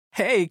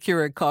Hey,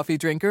 Keurig coffee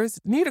drinkers.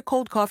 Need a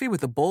cold coffee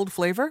with a bold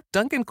flavor?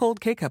 Dunkin' Cold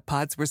K-Cup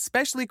pods were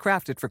specially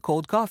crafted for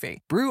cold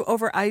coffee. Brew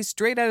over ice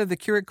straight out of the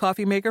Keurig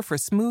coffee maker for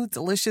smooth,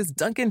 delicious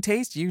Dunkin'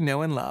 taste you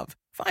know and love.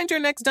 Find your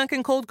next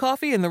Dunkin' Cold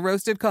coffee in the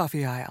roasted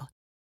coffee aisle.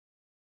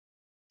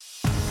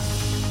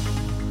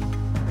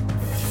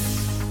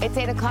 It's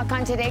 8 o'clock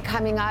on Today.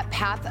 Coming up,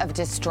 path of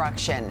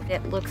destruction.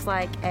 It looks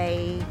like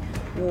a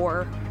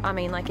war. I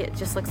mean, like it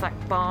just looks like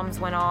bombs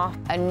went off.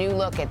 A new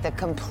look at the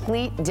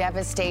complete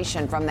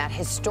devastation from that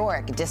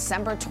historic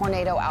December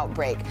tornado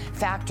outbreak.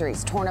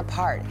 Factories torn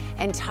apart,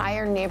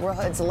 entire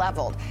neighborhoods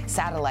leveled.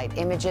 Satellite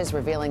images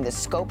revealing the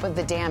scope of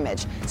the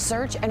damage.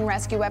 Search and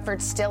rescue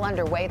efforts still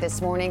underway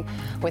this morning,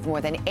 with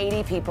more than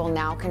 80 people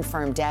now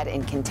confirmed dead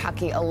in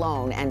Kentucky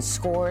alone and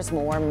scores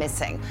more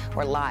missing.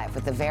 We're live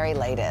with the very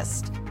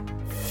latest.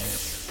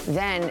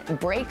 Then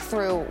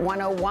Breakthrough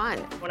 101.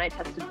 When I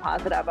tested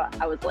positive,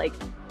 I was like,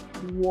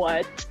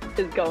 what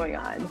is going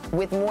on?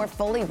 With more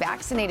fully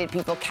vaccinated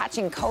people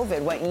catching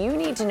COVID, what you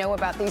need to know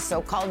about these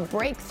so-called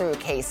breakthrough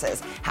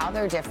cases, how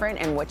they're different,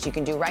 and what you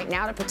can do right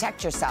now to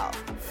protect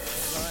yourself.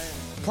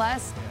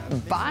 Plus,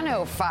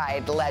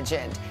 Bono-fied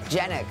legend.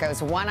 Jenna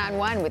goes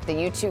one-on-one with the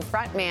U2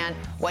 frontman,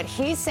 what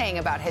he's saying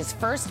about his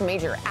first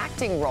major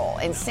acting role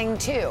in Sing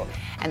 2,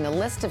 and the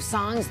list of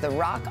songs the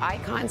rock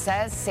icon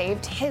says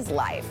saved his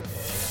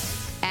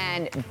life.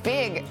 And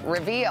big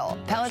reveal,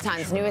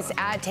 Peloton's newest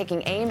ad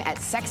taking aim at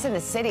Sex and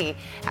the City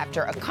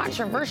after a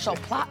controversial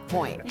plot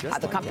point. How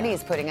the company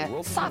is putting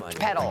a soft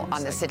pedal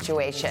on the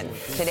situation.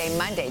 Today,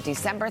 Monday,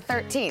 December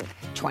 13th,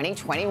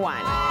 2021.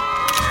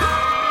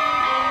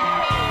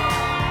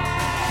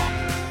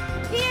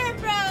 Here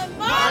from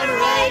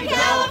Monterey,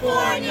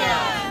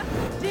 California.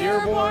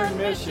 Dearborn,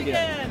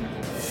 Michigan.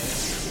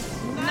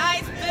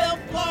 Niceville,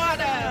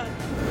 Florida.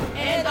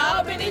 And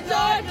Albany,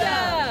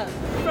 Georgia.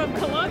 From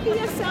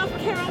Columbia, South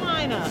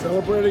Carolina.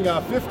 Celebrating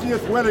our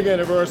 50th wedding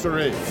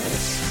anniversary.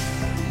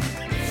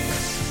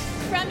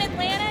 From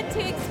Atlanta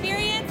to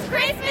experience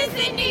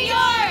Christmas in New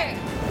York.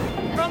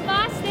 From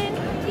Boston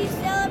to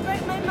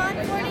celebrate my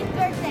mom's 40th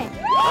birthday.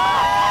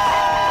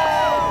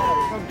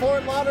 From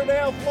Fort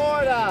Lauderdale,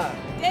 Florida.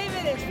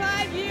 David is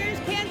 5 years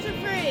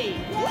cancer-free.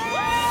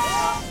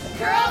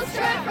 Girls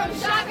trip from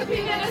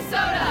Shakopee,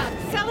 Minnesota.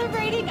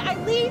 Celebrating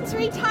Eileen's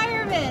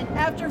retirement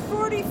after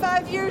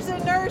 45 years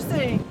in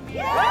nursing.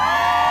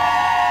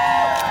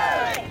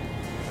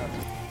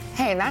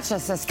 Hey, and that's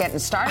just us getting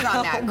started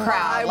on that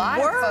crowd. A lot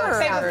of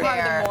folks out Favorite part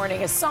of there. the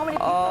morning is so many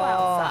people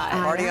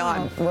outside. Already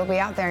on. We'll be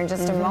out there in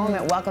just a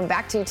moment. Welcome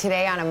back to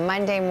Today on a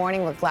Monday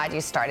morning. We're glad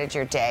you started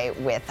your day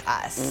with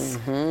us.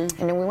 And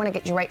then we want to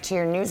get you right to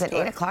your news at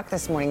 8 o'clock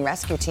this morning.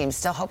 Rescue teams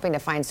still hoping to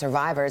find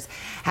survivors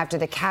after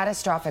the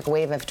catastrophic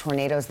wave of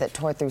tornadoes that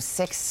tore through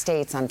 6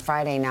 states on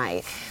Friday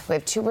night. We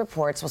have 2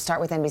 reports. We'll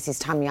start with NBC's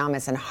Tom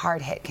Yamas in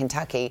hard-hit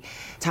Kentucky.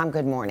 Tom,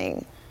 good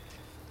morning.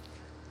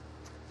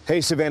 Hey,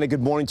 Savannah,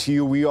 good morning to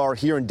you. We are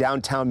here in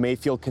downtown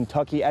Mayfield,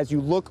 Kentucky. As you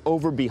look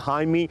over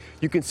behind me,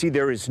 you can see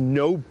there is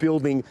no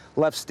building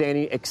left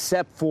standing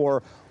except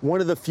for one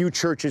of the few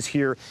churches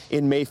here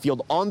in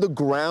Mayfield. On the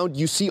ground,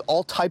 you see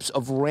all types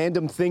of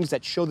random things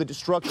that show the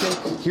destruction.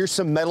 Here's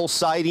some metal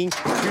siding.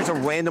 Here's a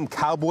random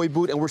cowboy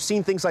boot. And we're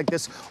seeing things like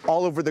this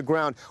all over the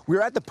ground. We're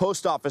at the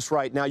post office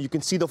right now. You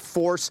can see the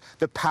force,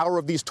 the power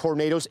of these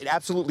tornadoes. It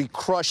absolutely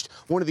crushed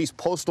one of these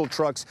postal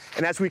trucks.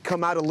 And as we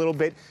come out a little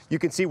bit, you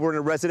can see we're in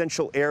a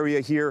residential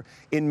area here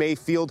in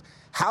Mayfield.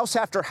 House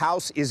after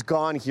house is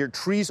gone here.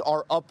 Trees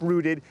are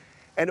uprooted.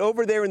 And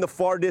over there in the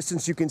far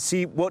distance, you can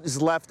see what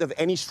is left of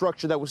any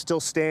structure that was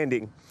still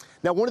standing.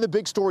 Now, one of the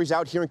big stories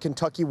out here in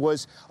Kentucky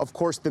was, of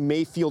course, the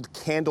Mayfield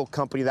Candle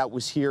Company that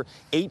was here.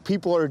 8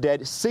 people are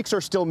dead, 6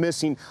 are still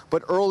missing.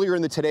 But earlier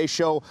in the Today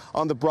Show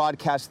on the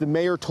broadcast, the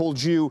mayor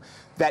told you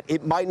that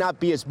it might not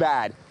be as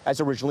bad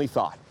as originally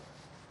thought.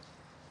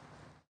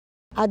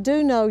 I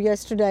do know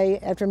yesterday,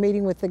 after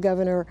meeting with the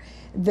governor,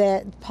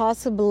 that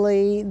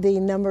possibly the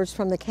numbers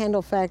from the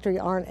candle factory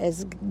aren't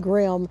as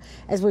grim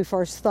as we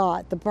first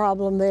thought. The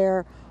problem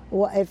there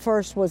at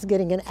first was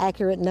getting an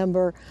accurate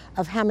number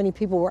of how many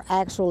people were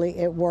actually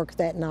at work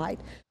that night.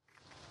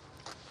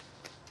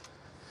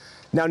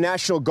 Now,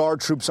 National Guard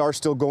troops are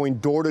still going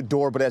door to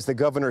door, but as the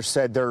governor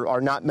said, there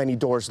are not many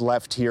doors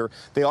left here.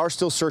 They are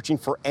still searching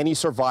for any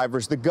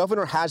survivors. The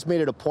governor has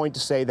made it a point to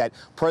say that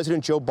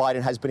President Joe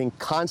Biden has been in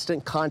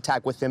constant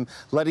contact with him,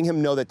 letting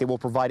him know that they will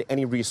provide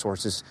any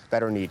resources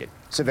that are needed.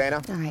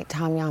 Savannah? All right,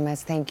 Tom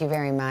Yamas, thank you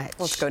very much.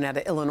 Let's go now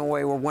to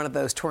Illinois, where one of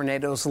those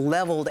tornadoes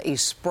leveled a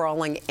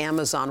sprawling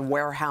Amazon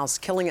warehouse,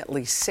 killing at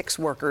least 6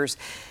 workers.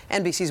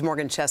 NBC's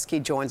Morgan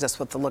Chesky joins us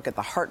with a look at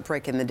the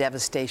heartbreak and the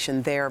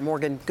devastation there.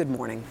 Morgan, good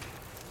morning.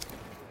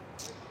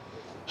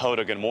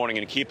 Hoda, good morning,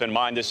 and keep in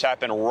mind this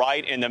happened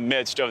right in the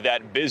midst of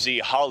that busy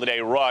holiday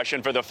rush,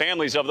 and for the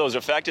families of those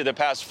affected, the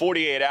past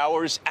 48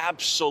 hours,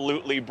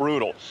 absolutely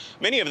brutal.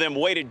 Many of them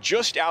waited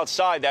just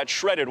outside that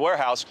shredded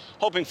warehouse,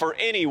 hoping for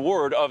any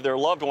word of their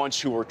loved ones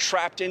who were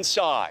trapped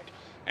inside.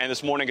 And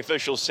this morning,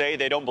 officials say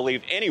they don't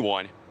believe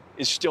anyone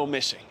is still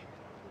missing.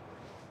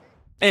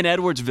 In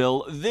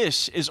Edwardsville,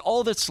 this is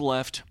all that's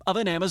left of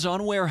an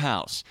Amazon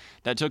warehouse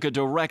that took a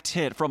direct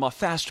hit from a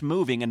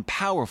fast-moving and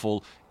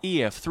powerful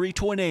EF3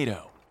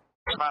 tornado.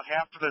 About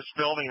half of this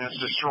building is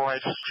destroyed.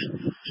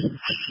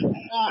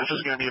 This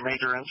is going to be a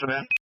major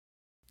incident.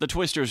 The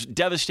twister's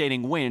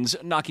devastating winds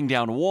knocking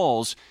down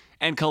walls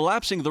and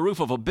collapsing the roof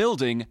of a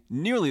building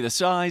nearly the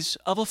size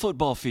of a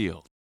football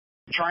field.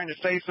 Trying to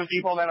save some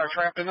people that are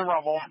trapped in the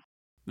rubble.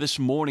 This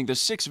morning, the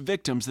 6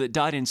 victims that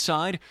died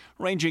inside,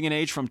 ranging in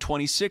age from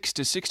 26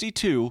 to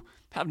 62,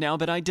 have now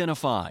been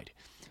identified.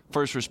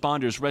 First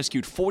responders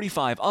rescued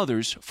 45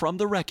 others from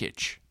the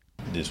wreckage.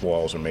 These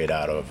walls are made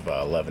out of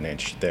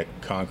 11-inch thick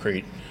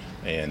concrete,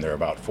 and they're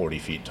about 40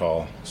 feet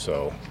tall,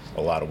 so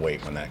a lot of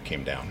weight when that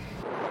came down.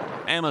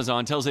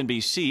 Amazon tells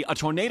NBC a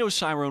tornado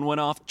siren went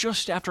off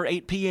just after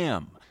 8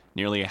 p.m.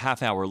 Nearly a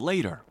half hour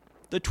later,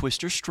 the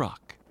twister struck.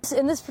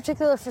 In this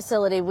particular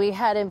facility, we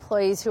had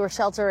employees who were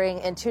sheltering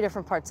in 2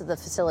 different parts of the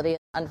facility.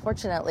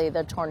 Unfortunately,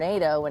 the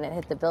tornado, when it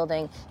hit the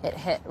building, it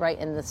hit right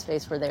in the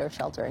space where they were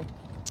sheltering.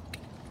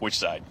 Which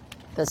side?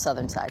 The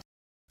southern side.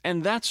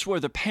 And that's where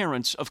the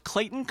parents of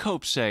Clayton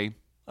Cope say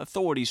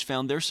authorities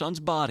found their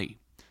son's body.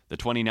 The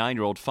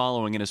 29-year-old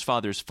following in his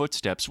father's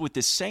footsteps with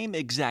the same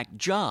exact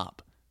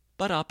job,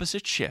 but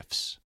opposite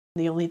shifts.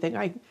 The only thing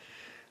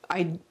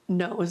I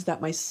know is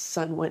that my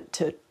son went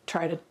to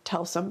try to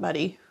tell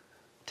somebody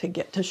to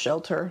get to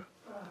shelter,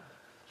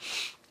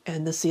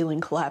 and the ceiling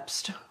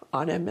collapsed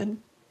on him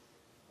and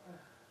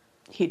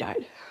he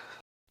died.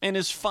 In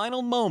his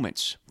final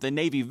moments, the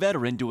Navy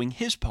veteran doing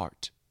his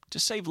part to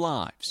save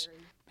lives.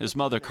 His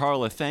mother,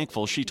 Carla,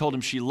 thankful she told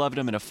him she loved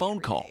him in a phone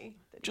call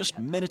just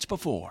minutes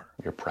before.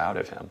 You're proud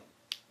of him?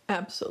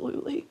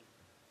 Absolutely.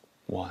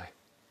 Why?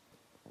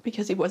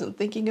 Because he wasn't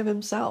thinking of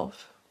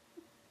himself.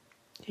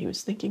 He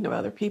was thinking of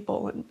other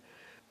people, and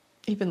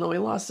even though he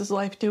lost his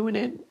life doing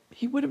it,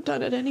 he would have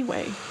done it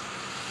anyway.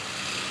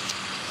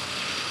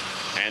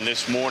 And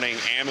this morning,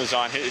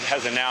 Amazon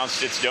has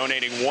announced it's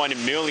donating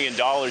 $1 million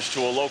to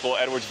a local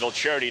Edwardsville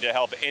charity to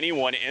help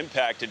anyone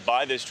impacted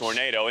by this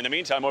tornado. In the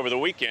meantime, over the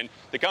weekend,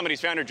 the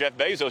company's founder, Jeff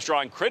Bezos,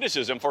 drawing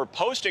criticism for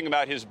posting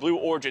about his Blue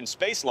Origin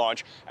space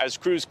launch as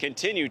crews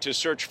continue to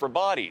search for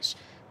bodies.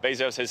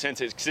 Bezos has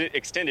since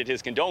extended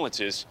his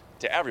condolences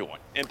to everyone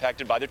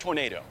impacted by the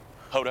tornado.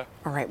 Hoda.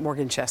 All right,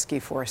 Morgan Chesky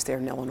for us there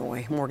in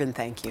Illinois. Morgan,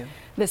 thank you.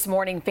 This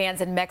morning,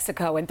 fans in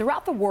Mexico and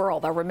throughout the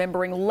world are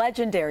remembering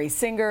legendary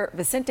singer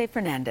Vicente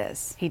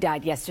Fernandez. He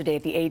died yesterday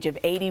at the age of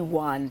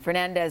 81.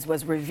 Fernandez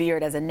was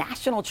revered as a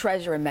national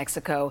treasure in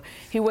Mexico.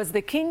 He was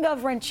the king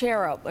of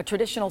ranchero, a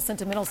traditional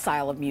sentimental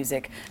style of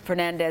music.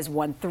 Fernandez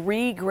won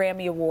 3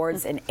 Grammy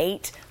Awards and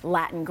 8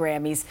 Latin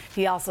Grammys.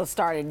 He also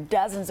starred in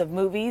dozens of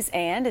movies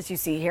and, as you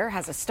see here,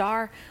 has a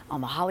star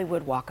on the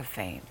Hollywood Walk of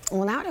Fame.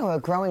 Well, now to a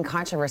growing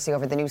controversy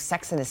over the new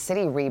Sex and the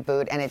City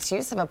reboot and its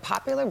use of a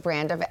popular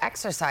brand of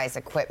exercise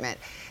equipment.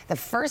 The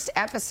first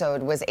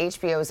episode was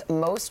HBO's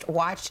most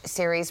watched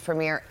series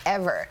premiere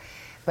ever.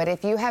 But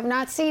if you have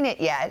not seen it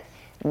yet,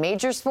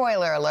 major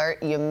spoiler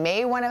alert, you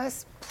may want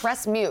to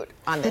press mute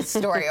on this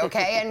story,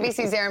 okay?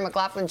 NBC's Erin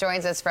McLaughlin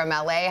joins us from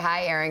LA.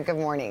 Hi, Erin. Good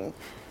morning.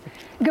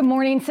 Good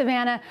morning,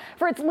 Savannah.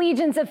 For its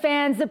legions of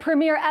fans, the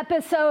premiere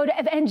episode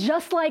of And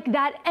Just Like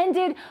That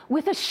ended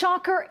with a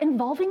shocker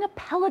involving a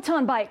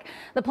Peloton bike.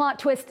 The plot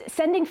twist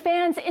sending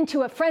fans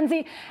into a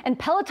frenzy and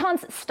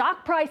Peloton's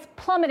stock price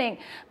plummeting.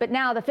 But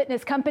now the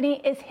fitness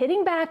company is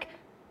hitting back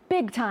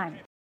big time.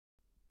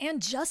 And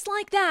just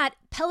like that,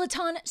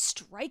 Peloton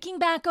striking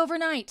back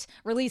overnight,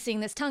 releasing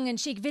this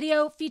tongue-in-cheek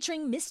video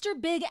featuring Mr.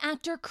 Big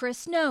actor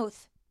Chris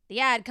Noth. The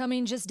ad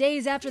coming just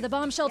days after the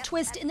bombshell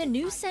twist in the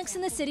new Sex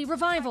and the City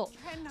revival.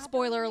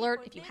 Spoiler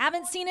alert, if you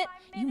haven't seen it,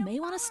 you may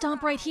want to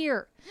stop right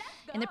here.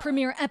 In the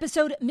premiere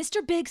episode,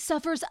 Mr. Big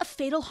suffers a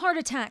fatal heart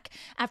attack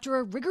after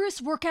a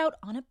rigorous workout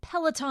on a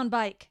Peloton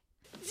bike.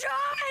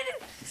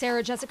 John!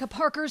 Sarah Jessica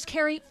Parker's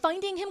Carrie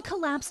finding him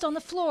collapsed on the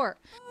floor.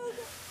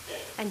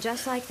 And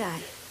just like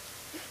that,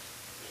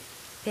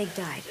 Big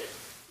died.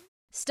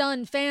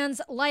 Stunned fans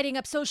lighting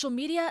up social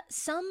media,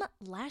 some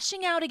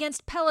lashing out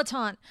against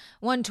Peloton.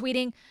 One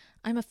tweeting,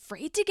 "I'm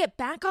afraid to get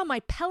back on my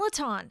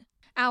Peloton."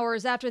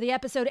 Hours after the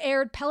episode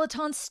aired,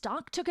 Peloton's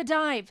stock took a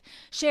dive,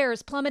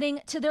 shares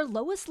plummeting to their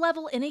lowest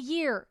level in a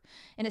year.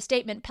 In a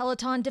statement,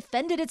 Peloton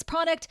defended its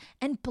product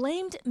and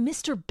blamed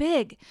Mr.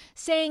 Big,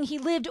 saying he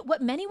lived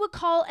what many would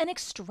call an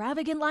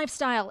extravagant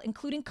lifestyle,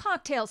 including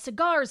cocktails,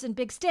 cigars, and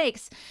big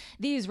steaks.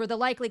 These were the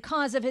likely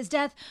cause of his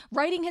death.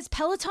 Riding his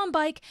Peloton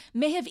bike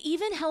may have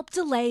even helped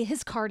delay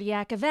his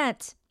cardiac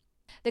event.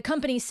 The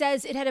company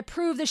says it had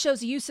approved the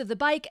show's use of the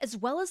bike as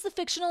well as the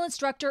fictional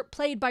instructor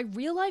played by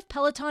real-life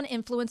Peloton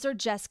influencer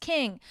Jess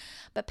King.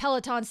 But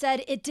Peloton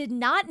said it did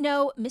not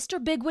know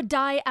Mr. Big would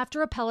die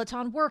after a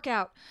Peloton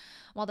workout.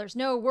 While there's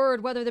no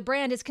word whether the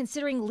brand is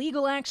considering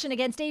legal action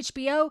against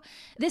HBO,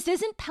 this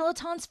isn't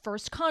Peloton's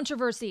first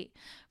controversy.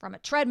 From a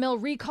treadmill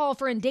recall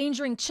for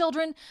endangering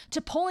children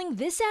to polling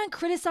this ad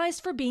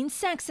criticized for being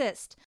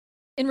sexist.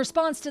 In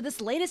response to this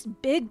latest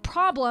big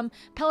problem,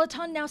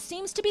 Peloton now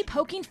seems to be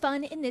poking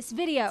fun in this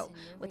video,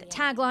 with a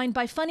tagline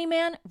by funny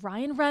man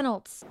Ryan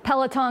Reynolds.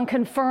 Peloton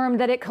confirmed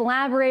that it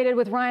collaborated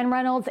with Ryan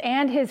Reynolds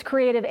and his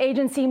creative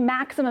agency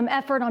Maximum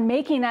Effort on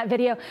making that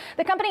video.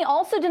 The company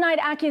also denied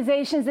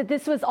accusations that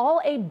this was all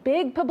a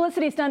big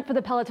publicity stunt for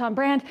the Peloton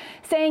brand,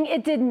 saying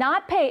it did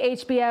not pay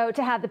HBO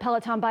to have the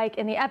Peloton bike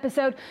in the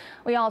episode.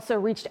 We also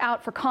reached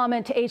out for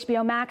comment to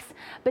HBO Max,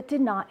 but did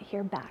not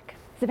hear back.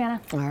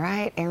 Savannah. All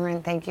right,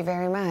 Aaron, thank you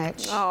very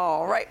much.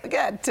 All right, we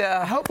got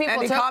I hope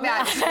people took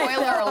that.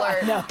 Spoiler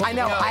alert. No. I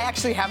know, I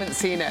actually haven't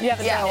seen it. You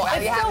haven't seen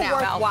it. It's still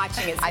worth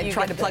watching it. So I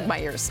tried to plug my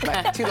ears,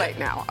 but too late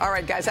now. All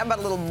right, guys, how about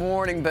a little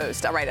morning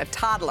boost? All right, a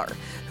toddler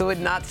who had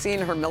not seen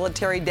her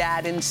military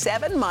dad in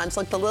 7 months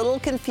looked a little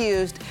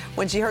confused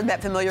when she heard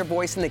that familiar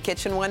voice in the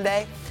kitchen one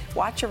day.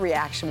 Watch her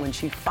reaction when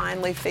she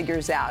finally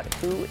figures out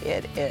who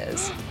it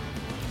is.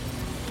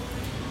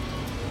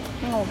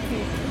 Oh,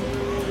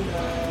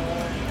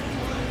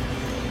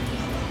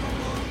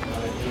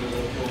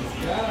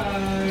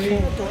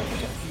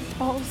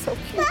 oh, so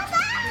cute.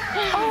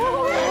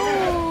 Oh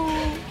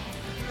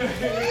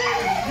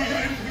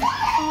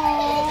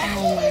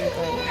my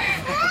goodness.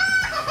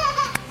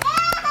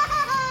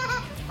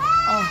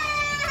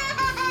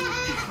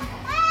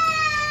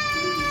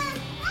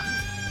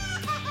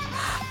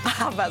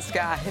 How about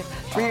Sky?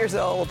 3 years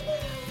old.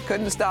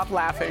 Couldn't stop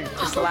laughing,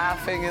 just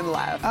laughing and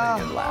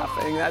laughing and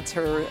laughing. That's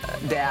her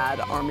dad,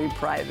 Army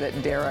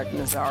Private Derek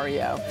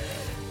Nazario.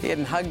 He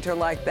hadn't hugged her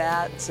like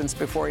that since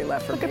before he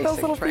left for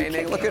basic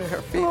training. Look at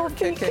her feet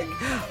kicking.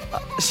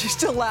 She's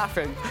still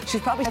laughing.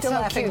 She's probably still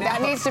laughing now.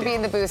 That needs to be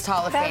in the Boost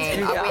Hall of Fame.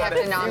 We have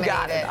to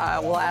nominate it.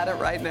 We'll add it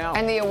right now.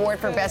 And the award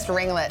for best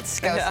ringlets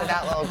goes to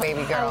that little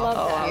baby girl. I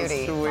love that.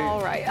 Beauty.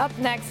 All right, up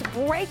next,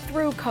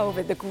 breakthrough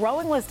COVID. The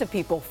growing list of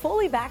people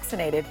fully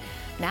vaccinated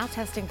now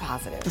testing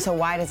positive. So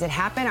why does it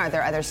happen? Are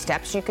there other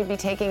steps you could be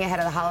taking ahead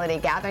of the holiday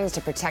gatherings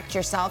to protect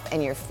yourself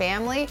and your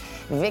family?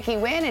 Vicki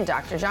Nguyen and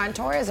Dr. John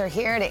Torres are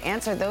here to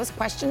answer those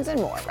questions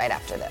and more right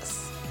after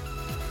this.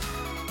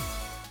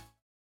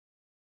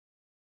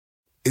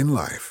 In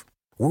life,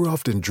 we're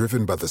often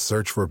driven by the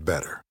search for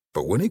better.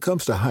 But when it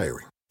comes to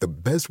hiring, the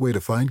best way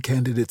to find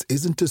candidates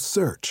isn't to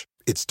search,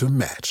 it's to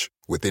match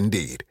with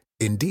Indeed.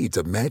 Indeed's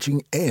a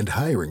matching and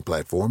hiring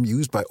platform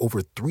used by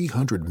over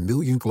 300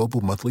 million global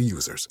monthly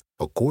users,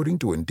 according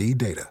to Indeed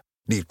data.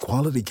 Need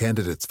quality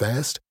candidates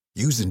fast?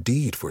 Use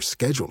Indeed for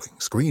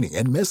scheduling, screening,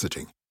 and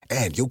messaging,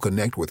 and you'll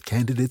connect with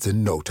candidates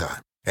in no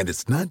time. And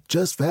it's not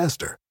just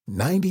faster.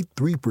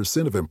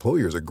 93% of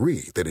employers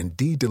agree that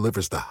Indeed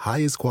delivers the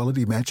highest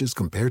quality matches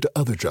compared to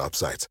other job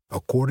sites,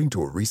 according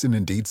to a recent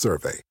Indeed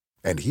survey.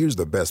 And here's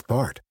the best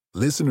part.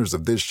 Listeners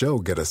of this show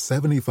get a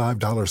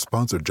 $75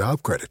 sponsored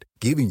job credit,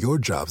 giving your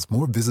jobs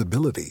more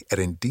visibility at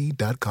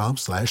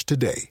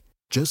Indeed.com/today.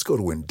 Just go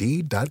to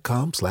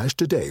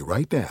Indeed.com/today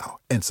right now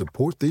and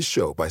support this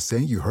show by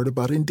saying you heard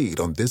about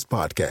Indeed on this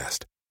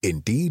podcast.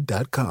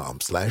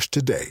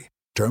 Indeed.com/today.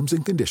 Terms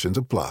and conditions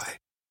apply.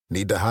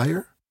 Need to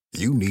hire?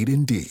 You need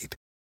Indeed.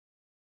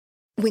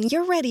 When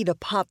you're ready to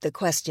pop the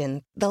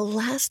question, the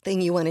last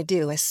thing you want to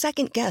do is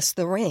second-guess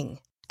the ring.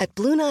 At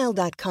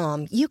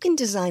BlueNile.com, you can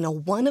design a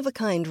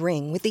one-of-a-kind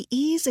ring with the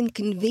ease and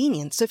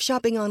convenience of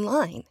shopping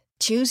online.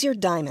 Choose your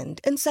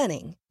diamond and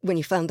setting. When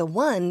you find the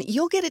one,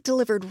 you'll get it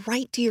delivered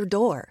right to your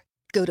door.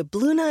 Go to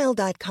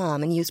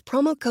BlueNile.com and use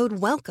promo code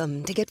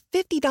WELCOME to get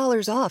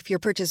 $50 off your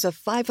purchase of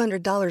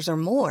 $500 or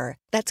more.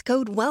 That's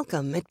code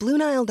WELCOME at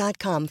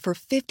BlueNile.com for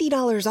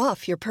 $50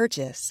 off your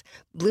purchase.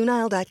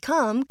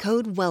 BlueNile.com,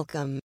 code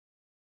WELCOME.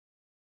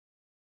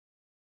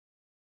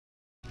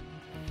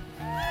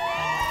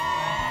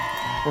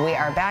 We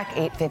are back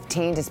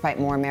 8:15. Despite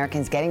more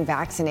Americans getting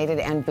vaccinated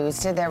and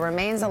boosted, there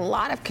remains a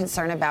lot of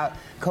concern about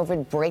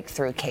COVID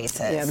breakthrough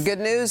cases. Yeah, the good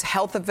news,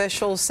 health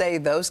officials say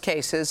those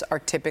cases are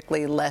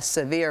typically less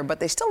severe, but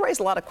they still raise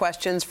a lot of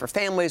questions for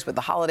families with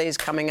the holidays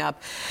coming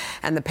up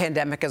and the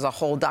pandemic as a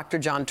whole. Dr.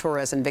 John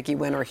Torres and Vicki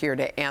Nguyen are here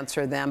to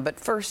answer them. But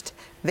first,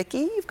 Vicki,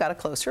 you've got a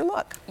closer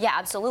look. Yeah,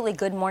 absolutely.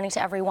 Good morning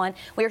to everyone.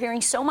 We are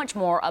hearing so much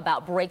more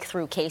about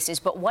breakthrough cases,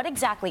 but what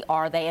exactly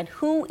are they and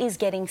who is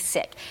getting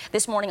sick?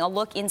 This morning, a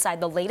look inside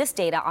the latest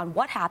data on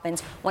what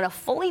happens when a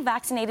fully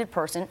vaccinated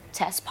person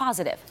tests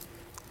positive.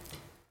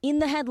 In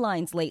the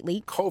headlines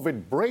lately,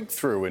 COVID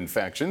breakthrough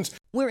infections.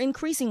 We're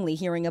increasingly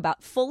hearing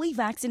about fully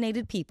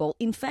vaccinated people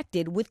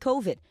infected with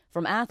COVID,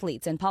 from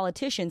athletes and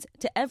politicians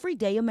to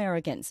everyday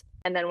Americans.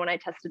 And then when I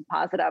tested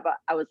positive,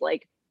 I was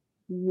like,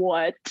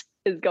 what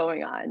is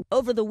going on?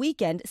 Over the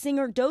weekend,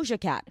 singer Doja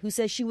Cat, who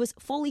says she was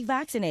fully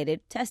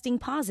vaccinated, testing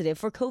positive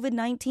for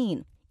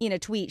COVID-19. In a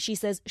tweet, she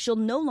says she'll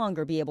no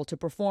longer be able to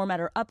perform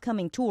at her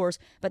upcoming tours,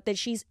 but that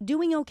she's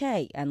doing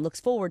okay and looks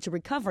forward to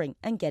recovering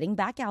and getting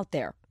back out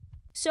there.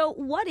 So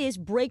what is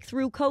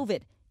breakthrough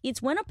COVID?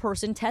 It's when a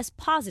person tests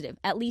positive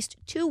at least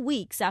 2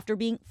 weeks after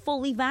being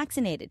fully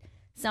vaccinated,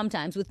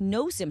 sometimes with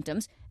no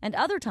symptoms and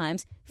other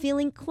times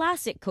feeling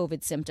classic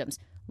COVID symptoms,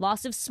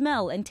 loss of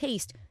smell and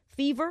taste,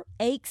 fever,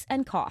 aches,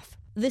 and cough.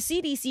 The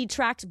CDC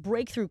tracks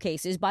breakthrough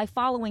cases by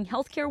following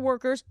healthcare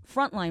workers,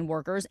 frontline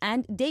workers,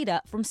 and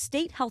data from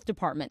state health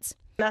departments.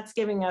 That's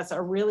giving us a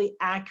really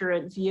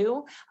accurate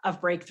view of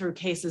breakthrough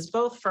cases,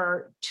 both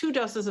for 2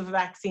 doses of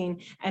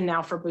vaccine and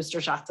now for booster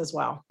shots as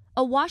well.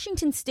 A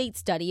Washington state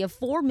study of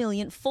 4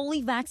 million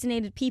fully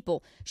vaccinated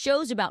people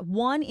shows about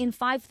 1 in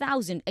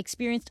 5,000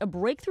 experienced a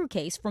breakthrough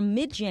case from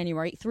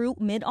mid-January through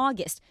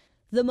mid-August.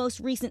 The most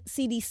recent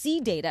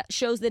CDC data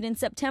shows that in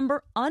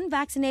September,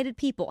 unvaccinated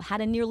people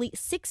had a nearly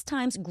 6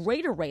 times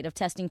greater rate of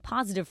testing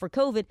positive for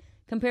COVID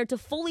compared to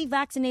fully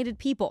vaccinated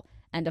people,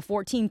 and a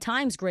 14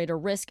 times greater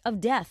risk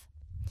of death.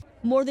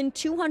 More than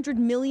 200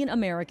 million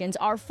Americans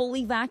are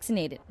fully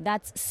vaccinated.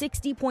 That's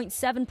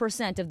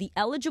 60.7% of the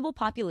eligible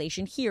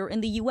population here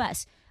in the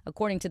U.S.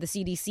 According to the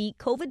CDC,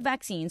 COVID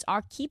vaccines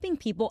are keeping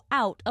people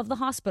out of the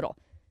hospital.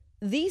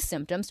 These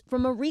symptoms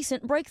from a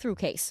recent breakthrough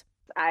case.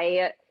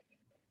 I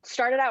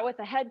started out with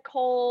a head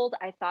cold.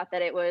 I thought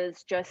that it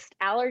was just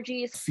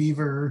allergies.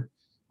 Fever,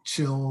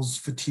 chills,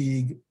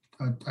 fatigue.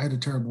 I had a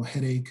terrible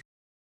headache.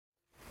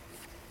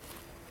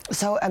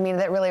 So, I mean,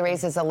 that really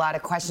raises a lot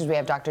of questions. We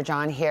have Dr.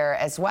 John here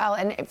as well.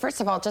 And first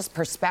of all, just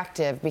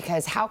perspective,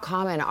 because how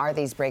common are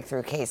these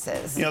breakthrough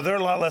cases? You know, they're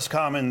a lot less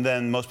common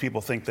than most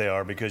people think they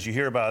are, because you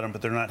hear about them,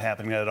 but they're not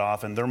happening that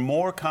often. They're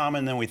more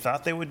common than we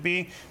thought they would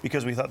be,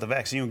 because we thought the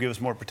vaccine would give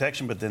us more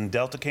protection, but then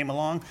Delta came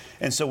along.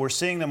 And so we're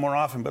seeing them more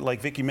often. But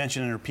like Vicki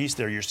mentioned in her piece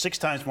there, you're 6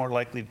 times more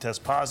likely to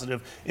test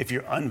positive if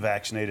you're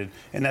unvaccinated.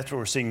 And that's where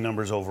we're seeing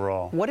numbers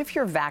overall. What if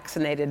you're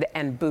vaccinated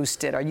and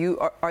boosted?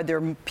 Are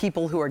there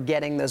people who are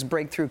getting those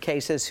breakthrough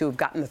cases who have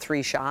gotten the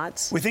 3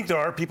 shots? We think there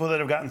are people that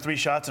have gotten 3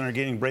 shots and are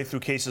getting breakthrough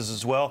cases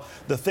as well.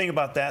 The thing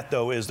about that,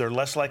 though, is they're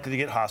less likely to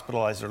get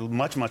hospitalized. They're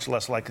much, much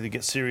less likely to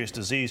get serious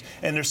disease.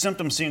 And their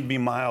symptoms seem to be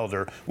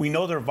milder. We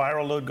know their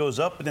viral load goes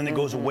up, but then it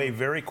goes away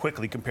very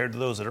quickly compared to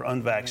those that are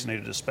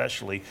unvaccinated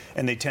especially.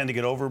 And they tend to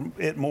get over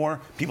it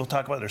more. People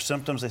talk about their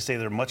symptoms. They say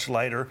they're much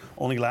lighter,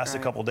 only last a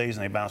couple days,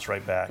 and they bounce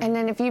right back. And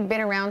then if you've been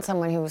around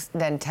someone who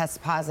then tests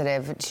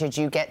positive, should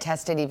you get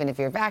tested even if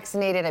you're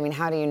vaccinated? I mean,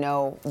 how do you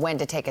know when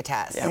to take a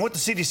test? And what the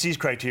CDC's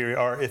criteria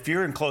are, if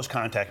you're in close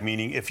contact,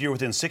 meaning if you're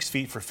within 6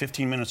 feet for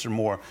 15 minutes or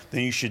more,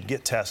 then you should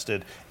get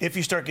tested. If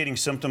you start getting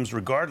symptoms,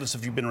 regardless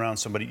if you've been around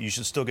somebody, you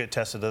should still get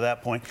tested at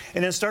that point.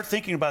 And then start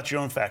thinking about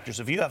your own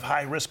factors. If you have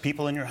high-risk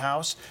people in your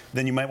house,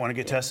 then you might want to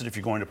get tested. If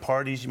you're going to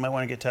parties, you might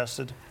want to get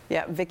tested.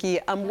 Yeah, Vicki,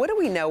 what do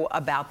we know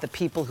about the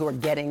people who are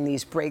getting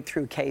these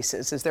breakthrough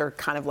cases? Is there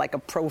kind of like a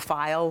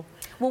profile?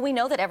 Well, we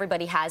know that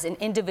everybody has an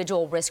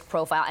individual risk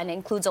profile, and it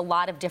includes a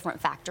lot of different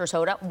factors,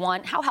 Hoda.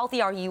 1, how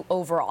healthy are you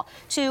overall?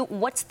 2,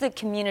 what's the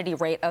community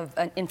rate of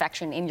an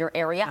infection in your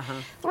area?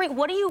 3,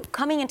 what are you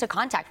coming into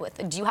contact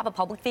with? Do you have a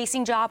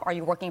public-facing job? Are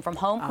you working from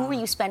home? Who are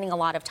you spending a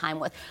lot of time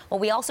with? What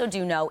we also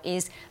do know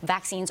is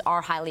vaccines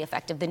are highly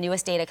effective. The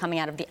newest data coming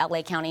out of the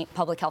LA County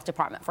Public Health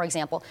Department, for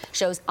example,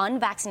 shows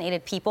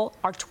unvaccinated people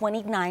are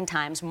 29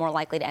 times more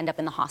likely to end up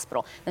in the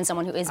hospital than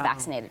someone who is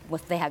vaccinated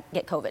if they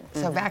get COVID.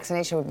 So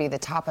vaccination would be the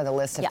top of the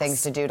list of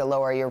things to do to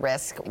lower your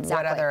risk. Exactly.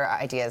 What other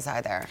ideas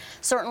are there?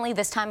 Certainly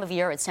this time of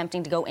year, it's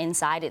tempting to go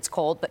inside. It's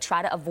cold, but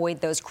try to avoid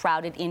those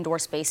crowded indoor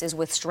spaces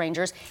with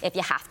strangers. If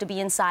you have to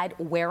be inside,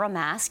 wear a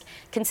mask.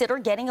 Consider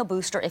getting a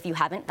booster if you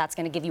haven't. That's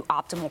going to give you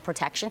optimal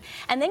protection.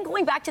 And then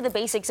going back to the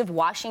basics of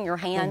washing your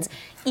hands,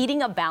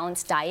 eating a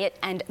balanced diet,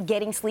 and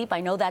getting sleep.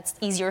 I know that's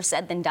easier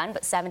said than done,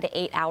 but 7 to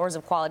 8 hours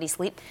of quality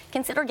sleep.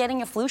 Consider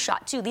getting a flu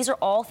shot, too. These are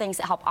all things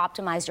that help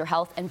optimize your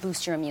health and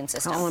boost your immune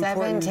system.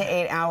 7 to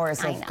 8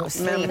 hours of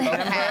sleep.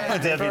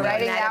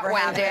 Writing that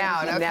one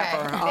down. Okay.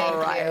 Never. All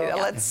right.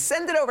 Let's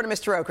send it over to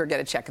Mr. Oker, get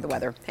a check of the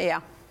weather. Hey,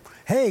 yeah.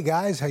 Hey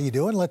guys, how you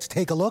doing? Let's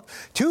take a look.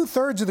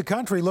 2/3 of the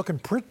country looking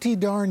pretty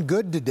darn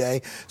good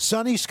today.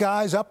 Sunny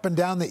skies up and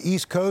down the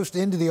East Coast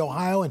into the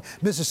Ohio and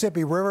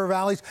Mississippi River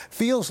valleys.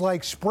 Feels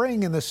like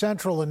spring in the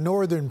central and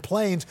northern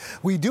plains.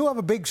 We do have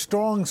a big,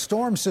 strong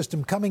storm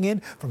system coming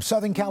in from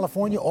Southern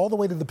California all the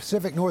way to the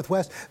Pacific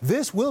Northwest.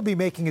 This will be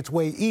making its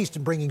way east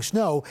and bringing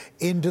snow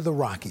into the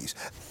Rockies.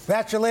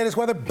 That's your latest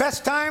weather.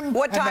 Best time?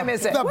 What time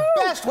is it? The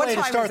best way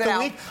to start the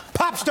week.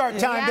 Pop start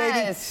time,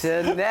 baby.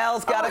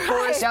 Chanel's got a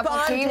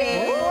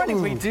correspondent. Good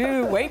morning, we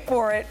do. Wait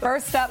for it.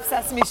 First up,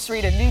 Sesame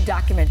Street, a new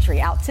documentary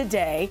out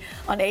today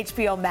on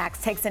HBO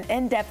Max takes an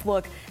in-depth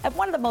look at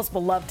one of the most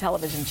beloved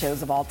television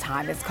shows of all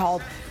time. It's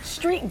called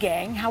Street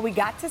Gang, How We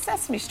Got to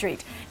Sesame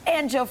Street.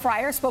 And Joe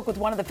Fryer spoke with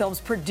one of the film's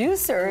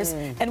producers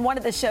and one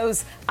of the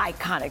show's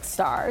iconic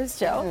stars.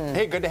 Joe?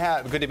 Hey, good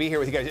to be here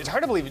with you guys. It's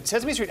hard to believe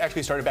Sesame Street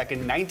actually started back in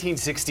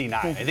 1969.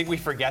 I think we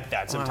forget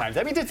that sometimes.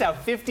 That means it's now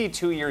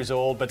 52 years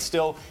old, but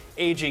still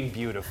aging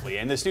beautifully.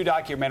 And this new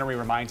documentary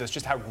reminds us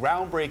just how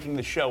groundbreaking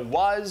the show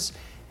was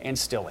and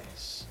still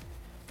is.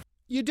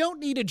 You don't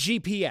need a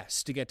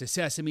GPS to get to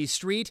Sesame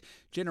Street.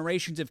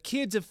 Generations of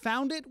kids have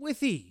found it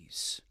with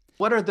ease.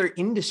 What other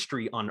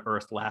industry on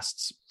earth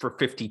lasts for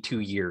 52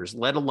 years,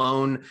 let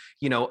alone,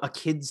 a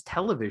kid's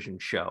television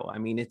show? I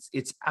mean,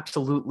 it's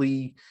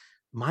absolutely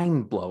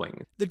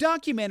mind-blowing. The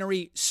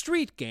documentary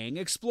Street Gang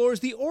explores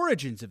the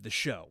origins of the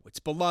show, its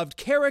beloved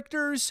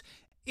characters,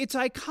 its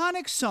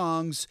iconic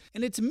songs,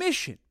 and its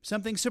mission,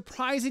 something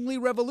surprisingly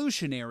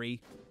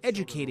revolutionary,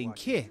 educating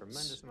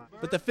kids.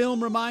 But the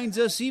film reminds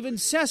us even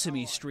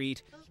Sesame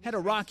Street had a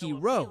rocky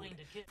road.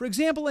 For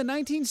example, in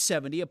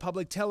 1970, a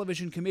public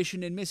television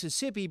commission in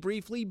Mississippi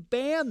briefly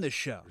banned the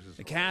show.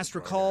 The cast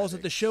recalls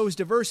that the show's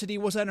diversity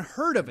was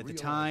unheard of at the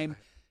time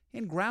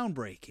and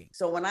groundbreaking.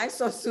 So when I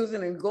saw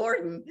Susan and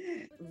Gordon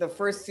the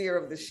first year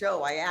of the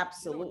show, I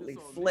absolutely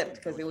flipped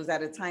because it was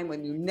at a time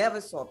when you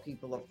never saw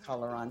people of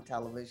color on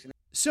television.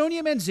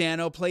 Sonia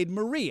Manzano played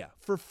Maria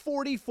for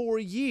 44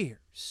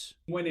 years.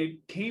 When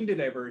it came to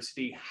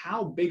diversity,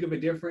 how big of a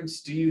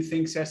difference do you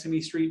think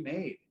Sesame Street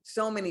made?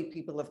 So many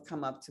people have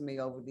come up to me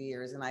over the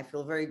years, and I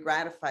feel very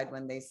gratified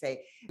when they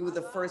say, you were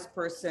the first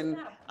person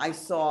I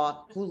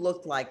saw who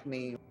looked like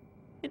me.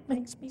 It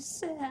makes me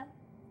sad.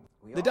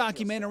 The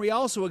documentary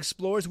also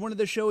explores one of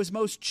the show's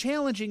most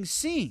challenging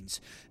scenes,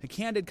 a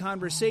candid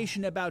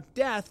conversation about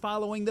death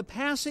following the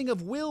passing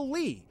of Will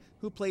Lee,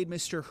 who played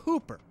Mr.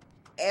 Hooper.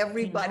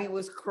 Everybody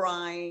was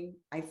crying.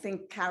 I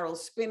think Carol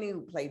Spinney,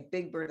 who played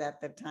Big Bird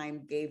at the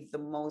time, gave the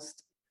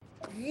most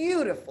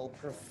beautiful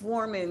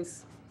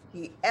performance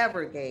he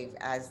ever gave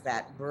as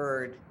that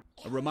bird.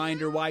 A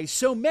reminder why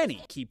so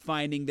many keep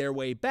finding their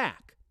way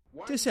back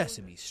to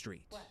Sesame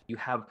Street. You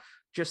have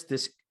just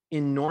this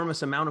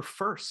enormous amount of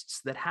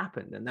firsts that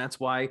happened, and that's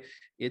why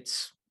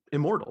it's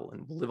immortal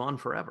and will live on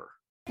forever.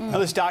 Now,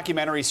 this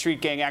documentary,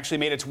 Street Gang, actually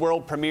made its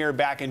world premiere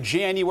back in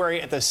January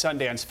at the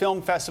Sundance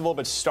Film Festival,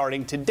 but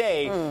starting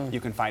today,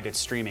 you can find it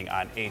streaming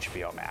on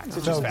HBO Max.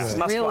 It's just fast.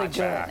 Really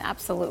good.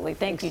 Absolutely.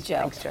 Thank you, Joe.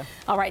 Thanks, Joe.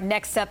 All right,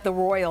 next up, the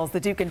Royals, the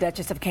Duke and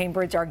Duchess of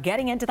Cambridge, are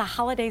getting into the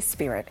holiday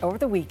spirit. Over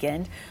the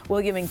weekend,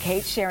 William and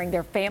Kate sharing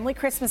their family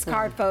Christmas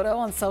card photo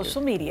on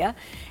social media.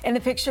 In the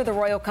picture, the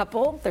royal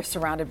couple, they're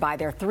surrounded by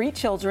their 3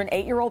 children,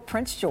 8-year-old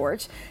Prince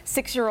George,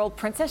 6-year-old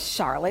Princess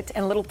Charlotte,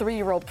 and little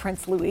 3-year-old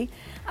Prince Louis.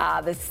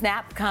 The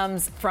snap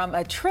comes from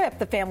a trip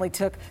the family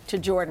took to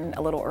Jordan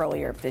a little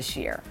earlier this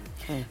year.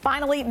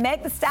 Finally,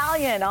 Meg Thee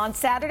Stallion. On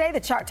Saturday, the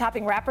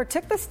chart-topping rapper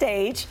took the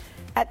stage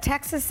at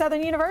Texas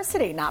Southern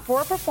University, not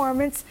for a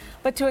performance,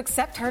 but to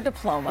accept her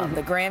diploma.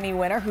 The Grammy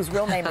winner, whose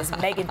real name is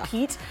Megan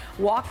Pete,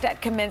 walked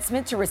at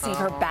commencement to receive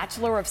her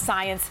Bachelor of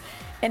Science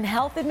in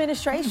Health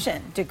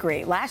Administration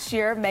degree. Last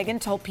year, Megan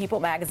told People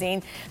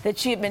magazine that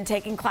she had been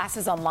taking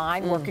classes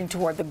online, working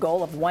toward the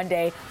goal of one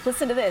day,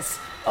 listen to this,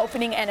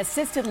 opening an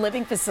assisted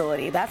living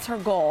facility. That's her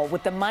goal,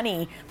 with the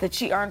money that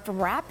she earned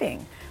from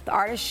rapping. The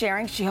artist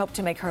sharing she hoped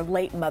to make her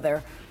late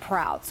mother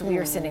proud. So we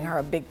are sending her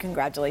a big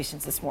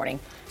congratulations this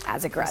morning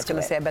as a graduate. I was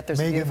going to say, I bet there's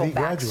a beautiful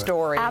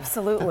backstory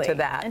to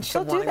that. And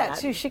she'll do that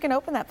too. She can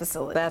open that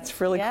facility.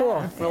 That's really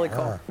cool. Really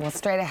cool. Well,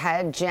 straight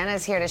ahead,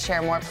 Jenna's here to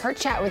share more of her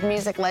chat with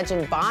music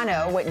legend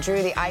Bono, what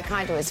drew the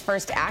icon to his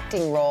first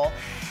acting role,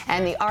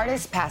 and the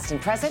artists past and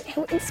present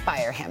who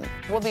inspire him.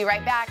 We'll be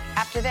right back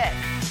after this.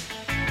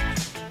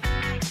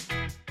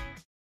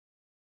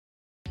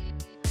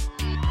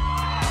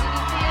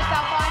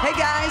 Hey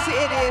guys,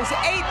 it is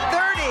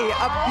 8:30,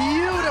 a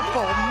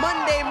beautiful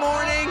Monday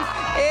morning.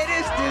 It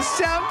is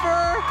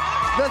December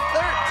the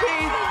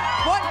 13th,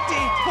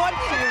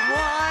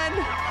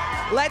 2021.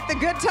 Let the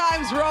good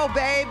times roll,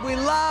 babe. We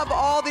love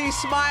all these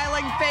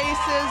smiling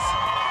faces.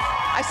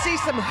 I see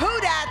some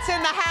Who-dats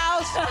in the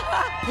house.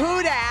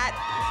 Who-dat.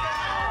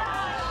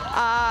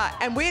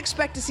 And we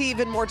expect to see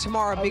even more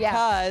tomorrow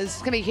because it's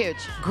gonna be huge.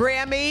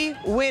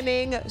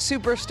 Grammy-winning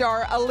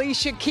superstar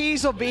Alicia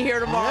Keys will be here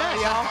tomorrow,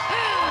 y'all.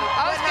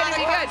 Oh, it's gonna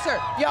be good.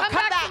 Yo,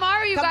 come back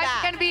tomorrow, you guys.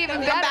 It's gonna be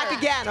even better. Come back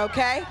again,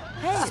 okay?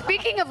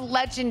 Speaking of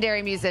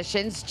legendary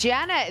musicians,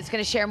 Jenna is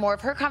going to share more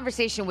of her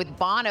conversation with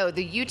Bono,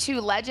 the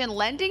U2 legend,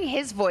 lending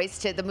his voice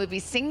to the movie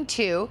Sing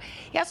 2.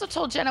 He also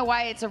told Jenna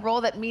why it's a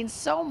role that means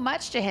so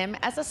much to him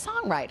as a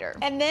songwriter.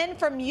 And then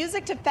from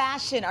music to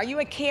fashion, are you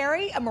a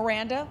Carrie, a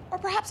Miranda, or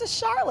perhaps a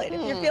Charlotte?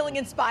 If you're feeling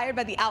inspired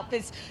by the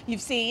outfits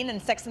you've seen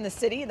in Sex and the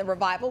City and the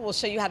revival, we'll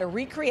show you how to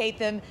recreate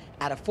them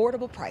at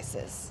affordable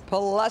prices.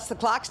 Plus, the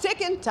clock's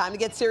ticking. Time to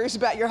get serious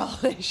about your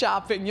holiday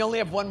shopping. You only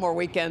have one more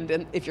weekend,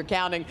 and if you're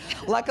counting.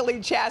 Luckily,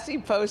 Chassis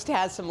Post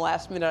has some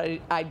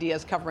last-minute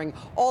ideas covering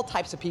all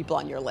types of people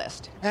on your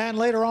list. And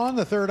later on,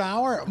 the third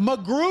hour,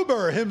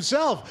 MacGruber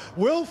himself,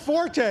 Will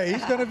Forte.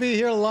 He's going to be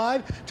here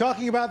live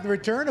talking about the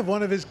return of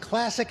one of his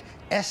classic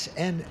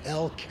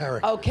SNL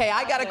characters. Okay,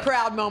 I got a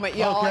crowd moment,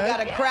 y'all. Okay. I got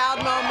a crowd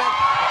moment.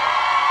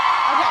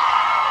 Okay,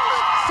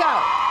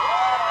 so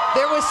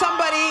there was so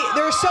many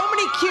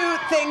cute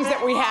things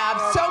that we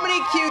have, so many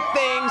cute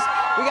things.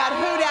 We got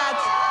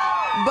Who-dats,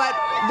 but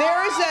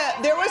there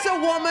was a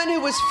woman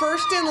who was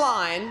first in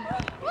line,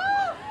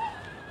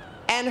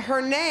 and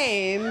her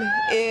name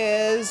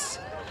is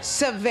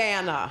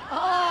Savannah.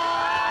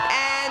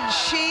 And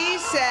she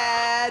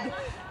said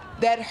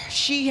that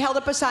she held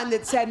up a sign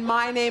that said,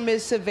 "My name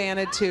is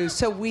Savannah too."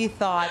 So we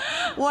thought,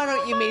 why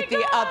don't you meet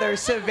the other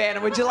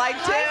Savannah? Would you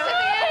like to?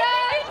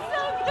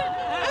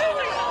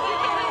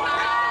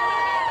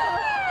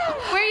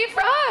 Where are you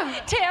from?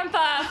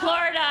 Tampa,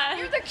 Florida.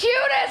 You're the the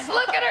cutest.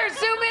 Look at her.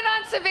 Zoom in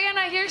on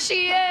Savannah. Here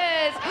she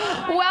is.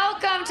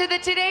 Welcome to the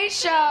Today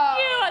Show.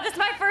 This is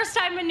my first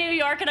time in New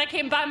York, and I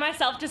came by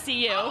myself to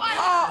see you.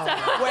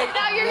 Wait,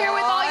 now you're here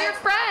with all your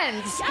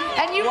friends,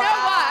 and you know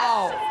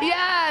us.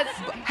 Yes.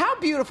 How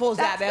beautiful is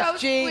that, That's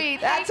FG? so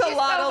sweet. That's Thank a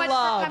lot you so of much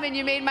love. for coming.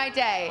 You made my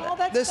day. Oh,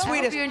 that's the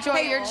sweetest. Hope you enjoy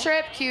your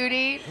trip,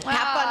 cutie.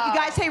 Have fun. You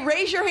guys, hey,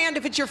 raise your hand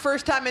if it's your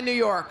first time in New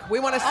York. We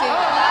want to see Oh,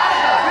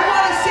 you. We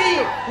want to see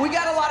you. We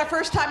got a lot of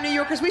first-time New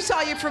Yorkers. We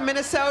saw you from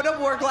Minnesota.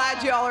 We're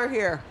glad y'all are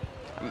here.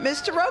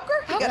 Mr. Roker,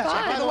 you got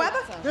to check the weather?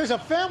 There's a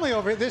family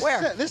over here.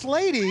 Where? This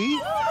lady,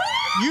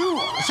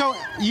 so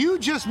you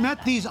just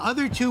met these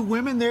other two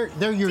women. They're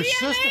your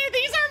sister.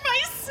 These are my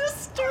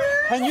sisters.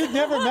 And you'd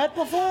never met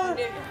before?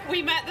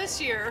 We met this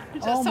year.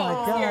 Oh my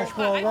gosh!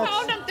 Well, I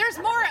found them. There's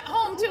more at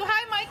home too.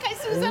 Hi, Mike. Hi,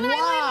 Susan.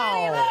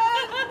 Wow.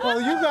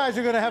 Well, you guys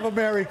are going to have a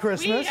Merry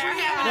Christmas. We are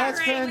having That's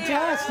a great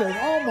fantastic.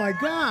 Oh my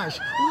gosh,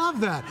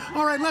 love that.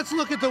 All right, let's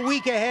look at the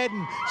week ahead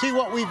and see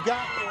what we've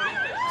got.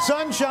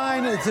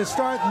 Sunshine to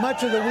start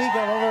much of the week.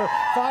 However,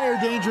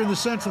 fire danger in the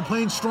Central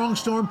Plains. Strong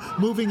storm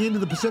moving into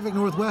the Pacific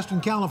Northwest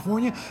and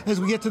California. As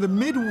we get to the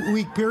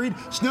midweek period,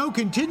 snow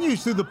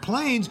continues through the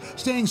plains,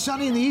 staying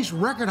sunny in the east,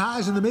 record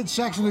highs in the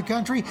midsection of the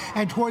country.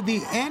 And toward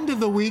the end of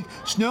the week,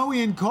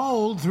 snowy and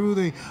cold through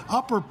the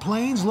upper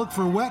plains. Look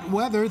for wet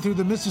weather through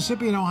the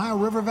Mississippi and Ohio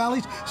River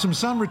valleys. Some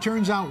sun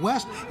returns out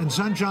west and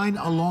sunshine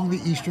along the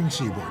eastern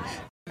seaboard.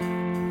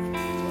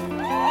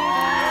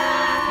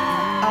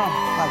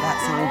 Love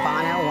that song,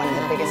 Bono, one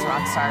of the biggest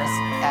rock stars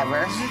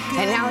ever.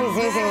 And now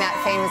he's using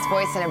that famous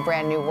voice in a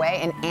brand new way,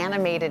 an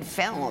animated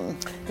film.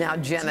 Now,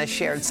 Jenna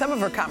shared some of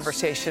her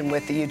conversation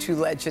with the U2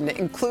 legend,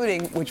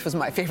 including, which was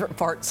my favorite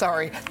part,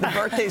 sorry, the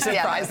birthday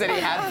surprise that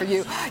he had for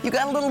you. You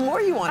got a little more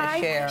you want to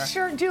share. I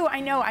sure do. I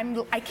know.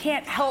 I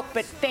can't help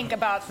but think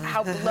about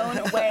how blown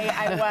away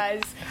I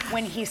was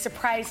when he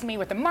surprised me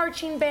with a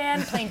marching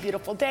band, playing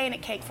Beautiful Day and a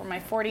cake for my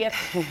 40th.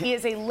 He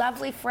is a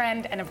lovely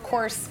friend and, of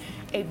course,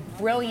 a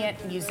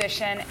brilliant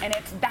musician, and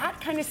it's that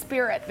kind of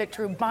spirit that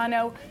drew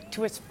Bono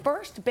to his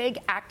first big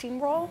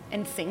acting role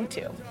in Sing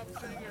 2.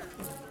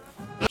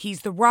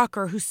 He's the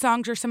rocker whose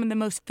songs are some of the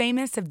most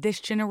famous of this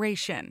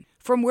generation,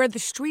 from Where the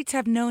Streets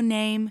Have No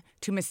Name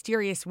to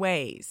Mysterious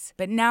Ways.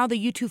 But now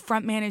the U2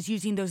 frontman is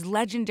using those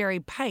legendary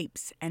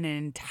pipes in an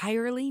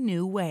entirely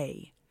new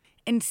way.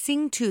 In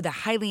Sing 2, the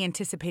highly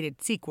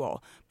anticipated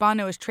sequel,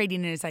 Bono is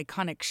trading in his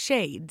iconic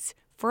shades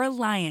for a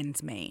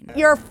lion's mane.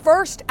 Your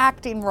first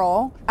acting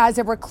role as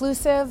a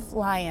reclusive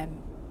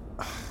lion.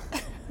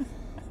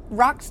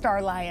 Rock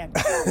star lion.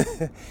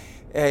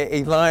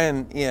 A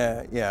lion,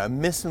 a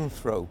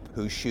misanthrope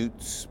who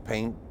shoots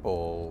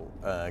paintball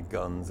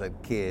guns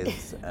at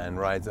kids and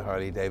rides a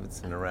Harley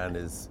Davidson around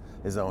his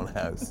own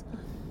house.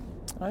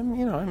 I'm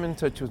in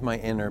touch with my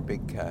inner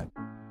big cat.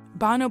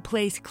 Bono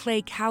plays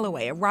Clay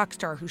Calloway, a rock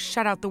star who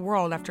shut out the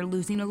world after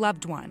losing a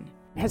loved one.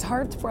 His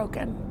heart's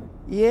broken.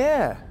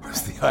 Yeah,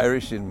 the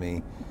Irish in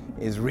me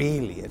is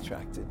really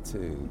attracted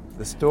to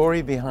the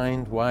story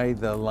behind why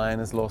the lion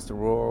has lost a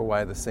roar,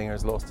 why the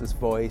singer's lost his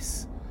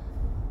voice.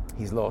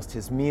 He's lost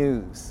his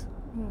muse,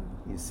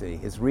 you see,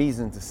 his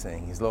reason to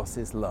sing. He's lost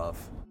his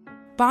love.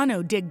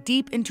 Bono dig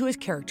deep into his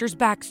character's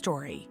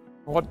backstory.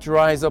 What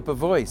dries up a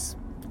voice?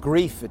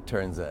 Grief, it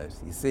turns out.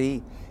 You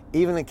see,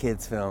 even a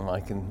kid's film,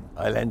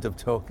 I'll end up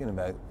talking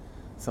about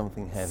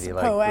something heavy It's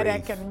like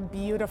poetic grief. and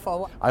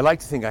beautiful. I like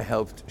to think I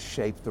helped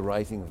shape the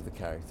writing of the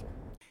character.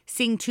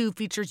 Sing 2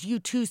 features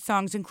U2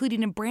 songs,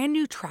 including a brand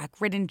new track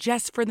written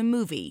just for the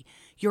movie,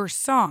 Your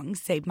Song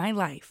Saved My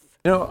Life.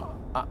 You know,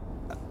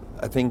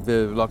 I think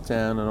the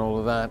lockdown and all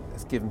of that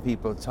has given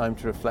people time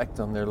to reflect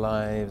on their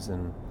lives,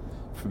 and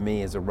for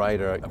me as a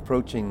writer,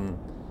 approaching,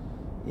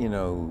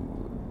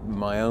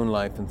 my own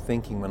life and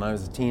thinking when I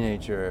was a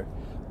teenager,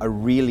 I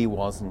really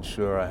wasn't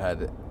sure I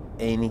had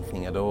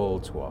anything at all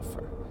to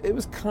offer. It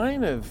was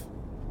kind of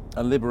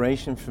a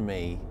liberation for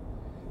me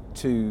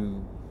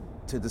to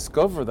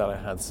discover that I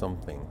had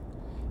something,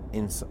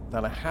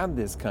 that I had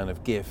this kind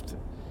of gift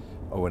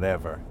or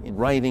whatever. In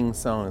writing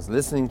songs,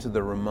 listening to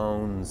the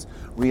Ramones,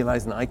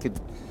 realizing I could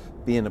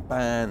be in a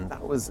band,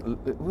 it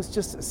was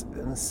just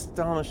an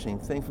astonishing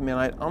thing for me,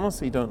 and I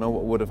honestly don't know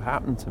what would have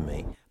happened to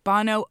me.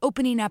 Bono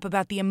opening up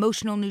about the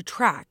emotional new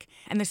track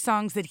and the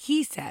songs that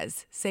he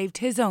says saved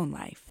his own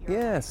life.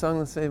 Yeah, a song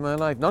that saved my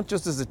life, not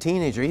just as a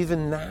teenager,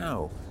 even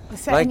now.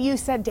 And you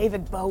said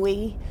David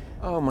Bowie.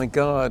 Oh my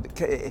God,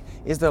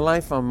 is there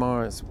life on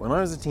Mars? When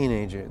I was a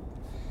teenager,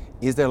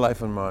 is there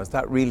life on Mars?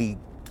 That really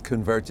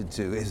converted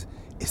to, is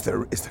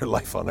there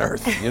life on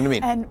Earth? You know what I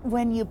mean? And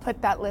when you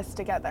put that list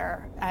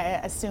together, I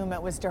assume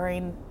it was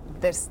during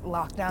this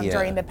lockdown,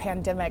 during the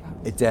pandemic.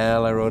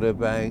 Adele I wrote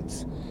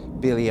about,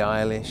 Billie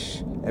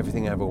Eilish,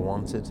 Everything I Ever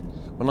Wanted.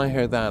 When I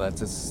heard that, I had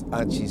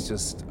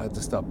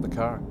to stop the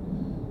car.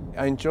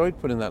 I enjoyed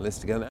putting that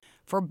list together.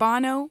 For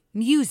Bono,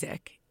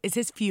 music is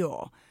his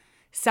fuel,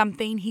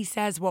 something he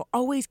says will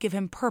always give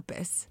him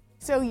purpose.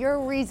 So your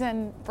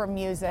reason for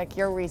music,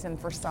 your reason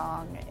for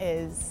song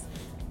is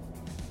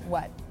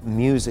what?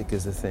 Music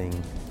is the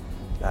thing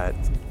that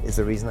is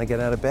the reason I get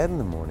out of bed in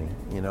the morning.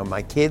 You know,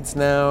 my kids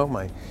now,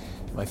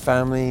 my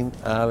family,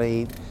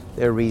 Ali,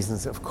 they're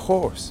reasons, of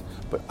course.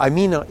 But I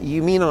mean,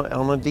 you mean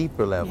on a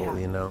deeper level,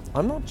 you know.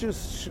 I'm not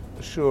just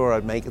sure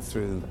I'd make it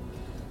through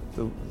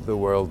the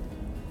world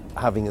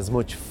having as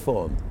much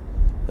fun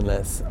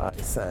unless I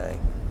sang.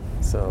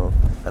 So,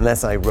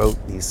 unless I wrote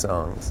these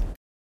songs.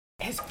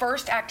 His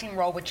first acting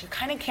role, which you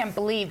kind of can't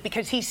believe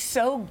because he's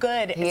so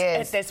good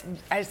as this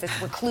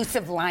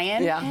reclusive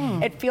lion.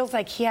 It feels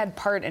like he had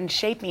part in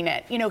shaping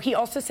it. You know, he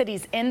also said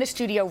he's in the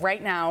studio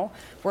right now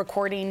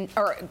recording,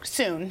 or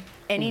soon,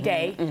 any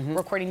day,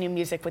 recording new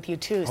music with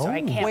U2. So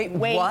I can't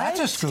wait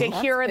to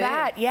hear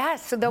that.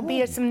 Yes, so there'll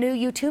be some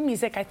new U2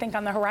 music, I think,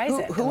 on the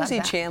horizon. Who was he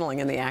channeling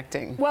in the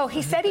acting? Well,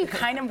 he said he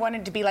kind of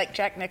wanted to be like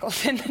Jack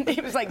Nicholson. He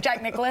was like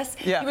Jack Nicholas.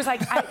 He was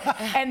like,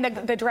 and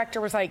the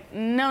director was like,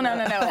 no.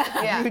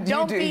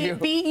 Don't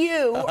be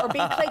you or be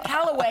Clay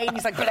Calloway. And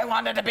he's like, but I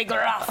wanted to be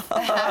Gruff.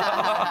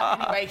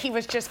 Anyway, he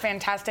was just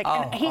fantastic.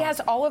 And he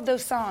has all of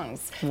those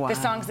songs, the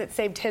songs that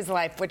saved his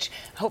life, which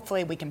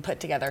hopefully we can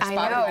put together. I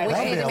know.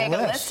 We need to make a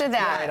list of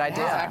that. Great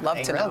idea. Exactly.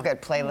 Love to know. Real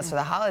good playlist for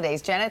the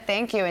holidays. Jenna,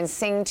 thank you. And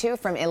Sing 2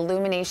 from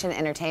Illumination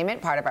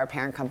Entertainment, part of our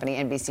parent company,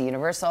 NBC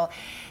Universal,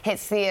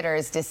 hits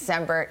theaters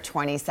December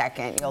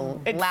 22nd.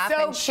 You'll laugh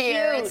and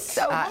cheer. Cute. It's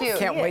so cute.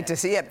 Can't wait to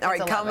see it. All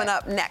right, coming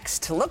up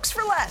next, Looks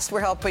for Less.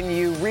 We're helping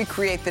you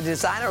recreate the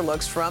designer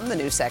looks from the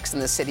new Sex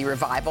and the City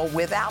revival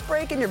without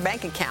breaking your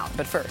bank account.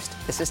 But first,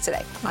 this is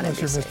Today on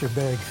NBC. Mr.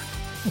 Big.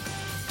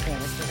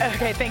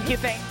 Okay, thank you.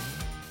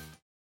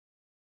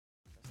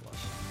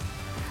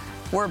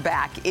 We're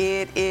back.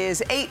 It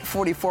is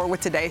 8:44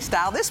 with Today's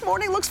Style. This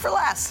morning, Looks for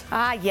Less.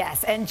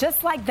 Yes. And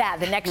just like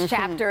that, the next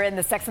chapter in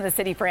the Sex and the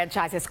City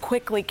franchise has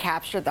quickly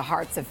captured the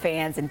hearts of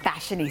fans and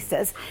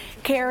fashionistas.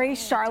 Carrie,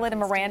 Charlotte, and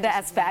Miranda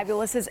as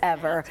fabulous as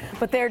ever.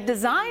 But their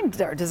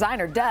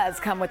designer does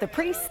come with a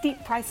pretty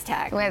steep price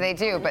tag. Well, they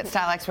do. But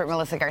style expert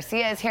Melissa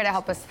Garcia is here to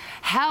help us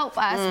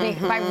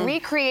by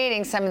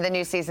recreating some of the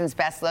new season's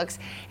best looks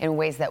in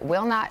ways that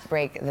will not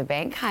break the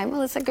bank. Hi,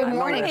 Melissa. Good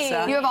morning.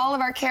 Melissa. You have all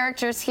of our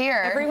characters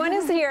here. Everyone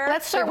is here.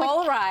 Let's start with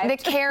all arrived. the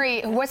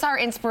Carrie. What's our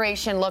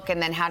inspiration look,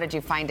 and then how did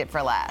you find it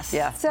for less?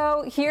 Yeah.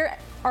 So here,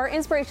 our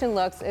inspiration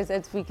looks is,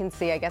 as we can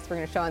see, I guess we're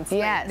going to show on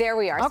screen. Yes. There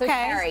we are. Okay. So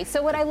Carrie.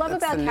 So what I love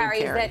about Carrie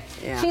is that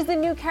she's the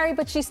new Carrie,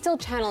 but she's still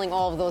channeling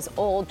all of those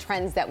old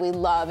trends that we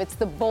love. It's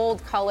the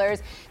bold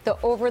colors, the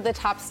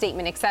over-the-top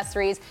statement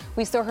accessories.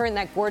 We saw her in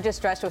that gorgeous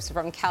dress, which was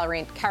from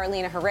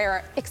Carolina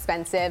Herrera,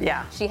 expensive.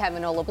 Yeah. She had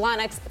Manolo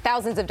Blahniks,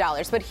 thousands of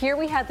dollars. But here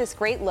we have this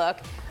great look.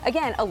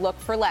 Again, a look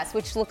for less,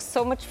 which looks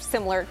so much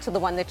similar to the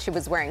one that she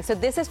was wearing. So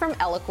this is from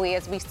Eloquy,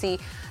 as we see.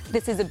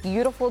 This is a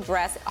beautiful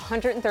dress,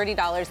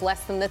 $130,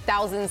 less than the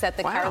thousands that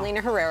the Carolina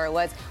Herrera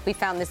was. We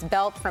found this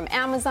belt from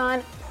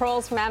Amazon,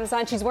 pearls from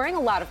Amazon. She's wearing a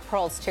lot of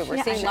pearls, too.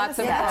 We're seeing lots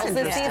of pearls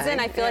this season.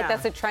 I feel like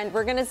that's a trend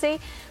we're going to see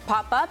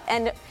pop up.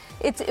 And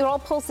it all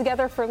pulls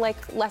together for like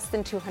less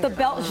than $200. The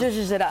belt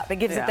zhuzhes it up. It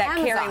gives it that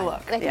Amazon, Carrie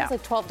look. I think it's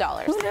like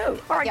 $12. Who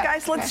knew? All right,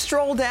 guys, let's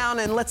stroll down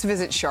and let's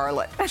visit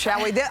Charlotte,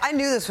 shall we? I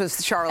knew this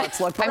was Charlotte's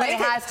look. But it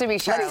has to be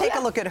Charlotte. Let's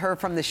take a look at her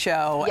from the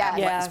show.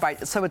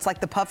 So it's like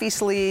the puffy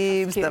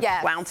sleeves, the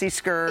flouncy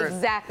skirt.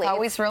 Exactly.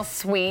 Always real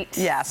sweet.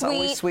 Yes,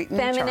 always sweet and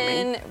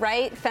feminine, charming.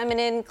 right?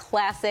 Feminine,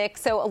 classic.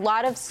 So a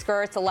lot of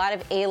skirts, a lot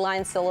of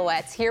A-line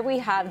silhouettes. Here we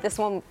have this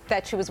one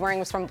that she was wearing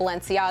was from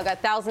Balenciaga,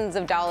 thousands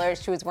of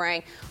dollars. She was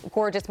wearing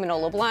gorgeous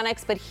Manolo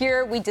Blahniks, but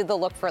here we did the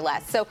look for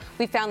less. So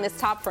we found this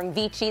top from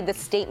Vici, the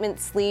statement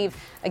sleeve.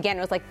 Again,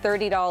 it was like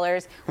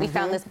 $30. We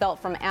found this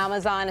belt from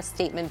Amazon, a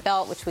statement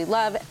belt, which we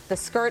love. The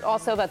skirt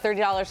also about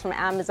 $30 from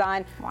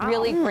Amazon. Wow.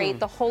 Really great.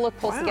 The whole look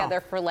pulls together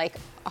for like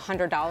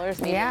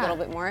 $100, maybe a little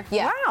bit more.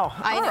 Yeah. Wow.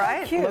 All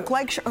right. Cute. Look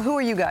like, who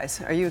are you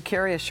guys? Are you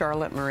Carrie,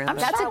 Charlotte, Miranda?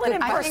 I'm Charlotte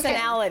in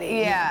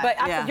personality.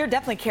 But you're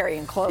definitely Carrie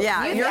in clothes. Yeah.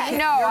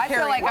 I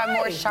feel like I'm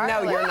more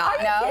Charlotte. No, you're not.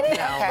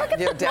 No,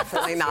 you're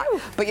definitely not.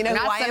 But you know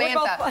who I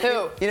am?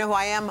 Who? You know who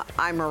I am?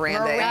 I'm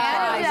Miranda.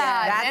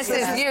 This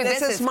is you.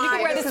 This is my. You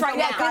can wear this right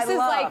now. This is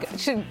like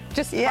should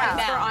just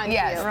transfer on you.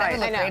 Yes, that would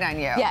look great on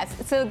you. Yes.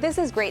 So this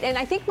is great, and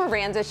I think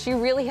Miranda, she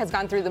really has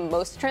gone through the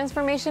most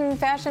transformation in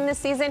fashion this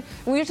season.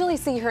 We usually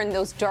see her in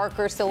those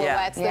darker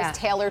silhouettes, those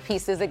tailor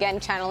pieces, again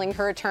channeling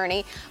her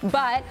attorney.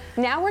 But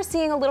now we're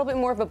seeing a little bit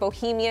more of a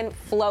bohemian,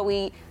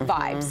 flowy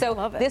vibe.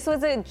 So this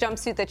was a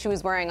jumpsuit that she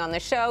was wearing on the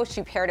show.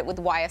 She paired it with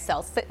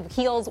YSL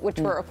heels, which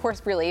were of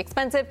course really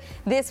expensive.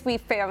 This we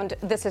found.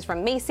 This is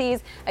from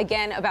Macy's.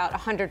 Again, about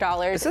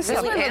 $100. Is this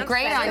really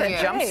great on you?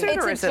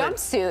 It's a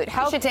jumpsuit.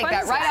 How should take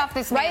that right off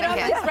this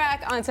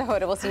rack onto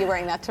Hoda. We'll see you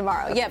wearing that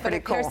tomorrow. But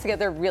it pairs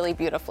together really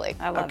beautifully.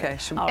 I love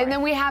it. And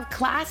then we have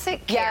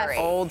classic Carrie.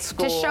 Old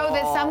school. To show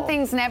that some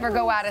things never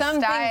go out of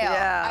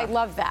style. I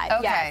love that.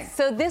 Okay. Yes.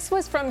 So this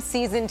was from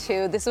season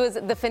 2. This was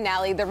the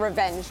finale, the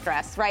revenge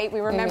dress, right? We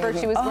remember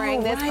she was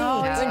wearing this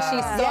when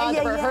she saw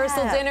the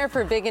rehearsal dinner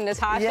for Big and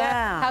Natasha.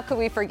 Yeah. How could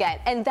we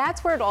forget? And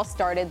that's where it all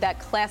started, that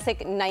classic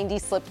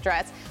 90s slip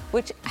dress,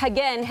 which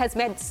again has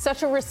made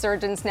such a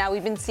resurgence now.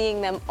 We've been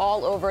seeing them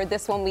all over.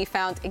 This one we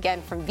found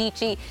again from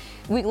Vici.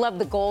 We love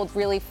the gold,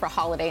 really for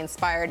holiday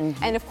inspired.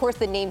 And of course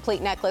the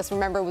nameplate necklace.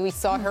 Remember we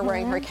saw her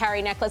wearing her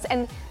Carrie necklace,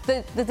 and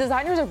the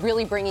designers are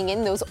really bringing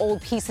in those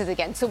old pieces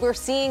again. So we're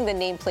seeing the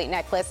nameplate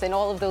necklace and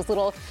all of those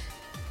little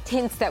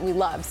hints that we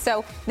love.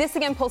 So this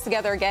again pulls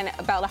together again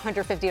about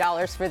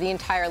 $150 for the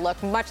entire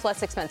look, much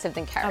less expensive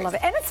than Carrie's. I love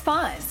it, and it's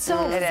fun. So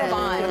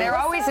fun. They're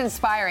always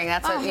inspiring.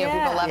 That's what people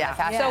love that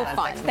fashion. So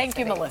fun. Thank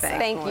you, Melissa.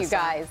 Thank you,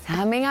 guys.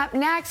 Coming up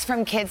next,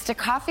 from kids to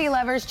coffee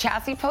lovers,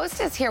 Chassie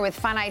Post is here with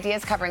fun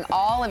ideas covering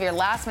all of your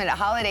last-minute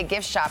holiday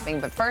gift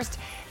shopping. But first,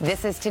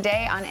 this is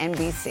Today on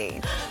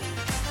NBC.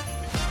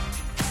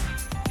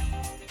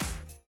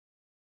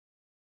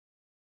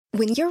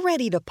 When you're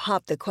ready to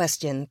pop the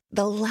question,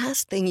 the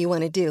last thing you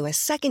want to do is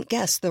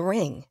second-guess the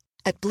ring.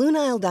 At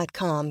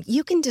BlueNile.com,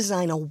 you can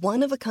design a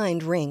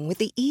one-of-a-kind ring with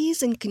the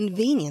ease and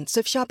convenience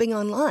of shopping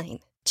online.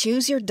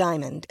 Choose your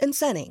diamond and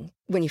setting.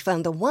 When you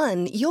find the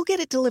one, you'll get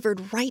it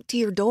delivered right to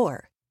your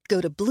door.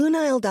 Go to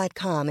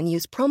BlueNile.com and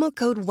use promo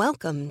code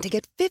WELCOME to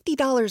get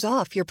 $50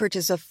 off your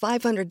purchase of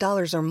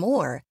 $500 or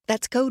more.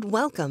 That's code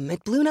WELCOME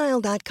at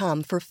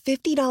BlueNile.com for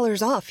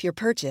 $50 off your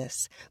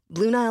purchase.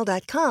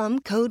 BlueNile.com,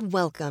 code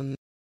WELCOME.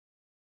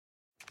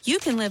 You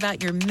can live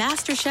out your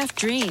MasterChef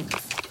dreams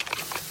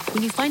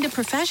when you find a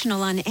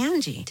professional on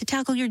Angie to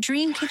tackle your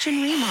dream kitchen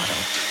remodel.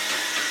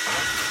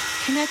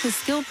 Connect with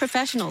skilled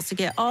professionals to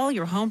get all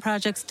your home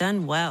projects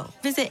done well.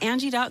 Visit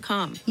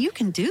Angie.com. You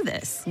can do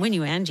this when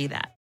you Angie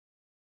that.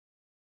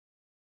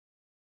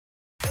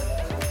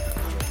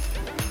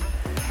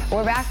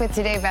 We're back with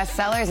Today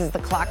Bestsellers as the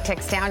clock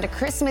ticks down to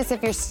Christmas.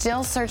 If you're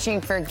still searching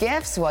for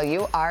gifts, well,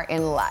 you are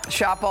in luck.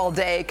 Shop All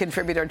Day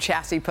contributor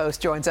Chassie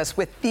Post joins us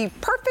with the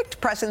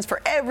perfect presents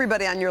for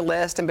everybody on your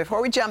list. And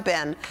before we jump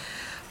in,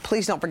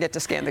 please don't forget to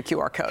scan the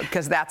QR code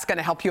because that's going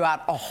to help you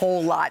out a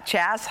whole lot.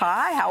 Chas,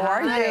 hi, how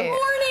are you? Good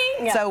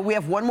morning. So we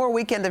have one more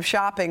weekend of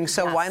shopping,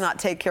 so why not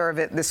take care of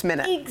it this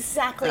minute?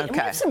 Exactly. Okay. And we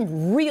have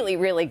some really,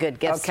 really good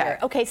gifts here.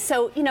 Okay,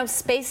 so,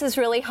 space is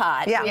really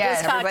hot. Yeah. We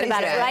just talked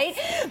about it, right?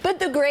 But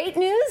the great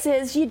news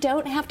is you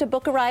don't have to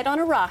book a ride on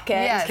a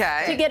rocket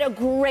to get a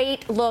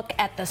great look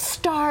at the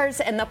stars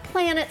and the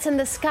planets in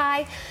the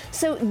sky.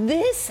 So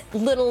this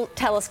little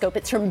telescope,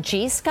 it's from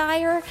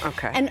G-Skyer.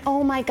 Okay. And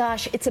oh my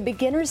gosh, it's a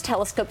beginner's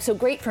telescope, so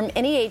great from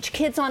any age,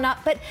 kids on up,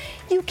 but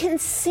you can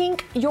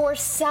sync your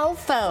cell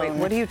phone. Wait,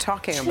 what are you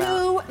talking about?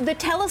 To the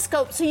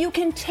telescope, so you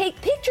can take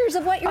pictures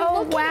of what you're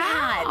looking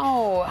at.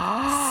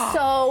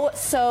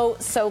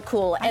 So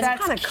cool. And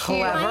that's kind of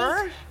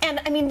clever. And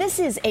I mean, this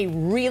is a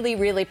really,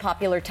 really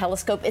popular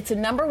telescope. It's a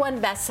 #1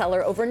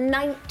 bestseller, over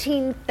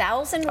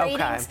 19,000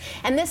 ratings.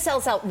 And this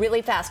sells out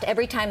really fast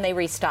every time they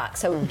restock.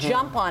 So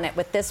jump on it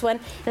with this one.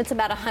 And it's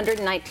about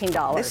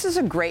 $119. This is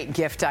a great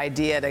gift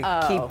idea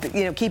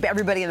to keep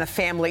everybody in the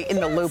family in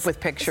the loop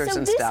with pictures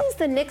and stuff. So this is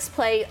the Nix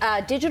Play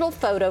digital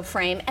photo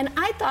frame, and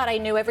I thought I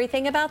knew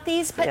everything about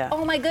these, but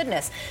oh my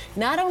goodness.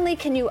 Not only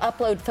can you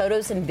upload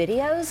photos and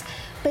videos,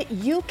 but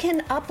you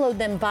can upload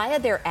them via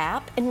their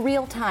app in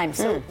real time.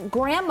 So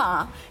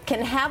grandma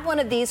can have one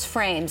of these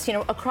frames,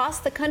 across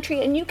the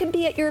country, and you can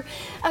be at your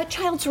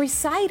child's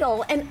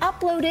recital and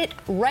upload it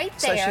right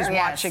there. So she's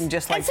watching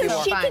just like you are.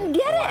 So she can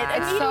get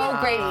it. It's so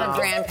great for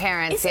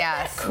grandparents,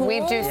 yes. Cool?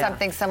 We do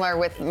something similar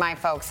with my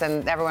folks,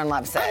 and everyone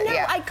loves it. I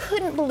know, I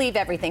couldn't believe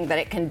everything that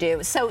it can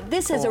do. So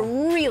this is a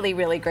really,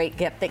 really great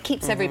gift that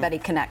keeps everybody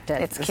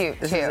connected. It's cute,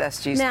 This too. is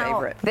SG's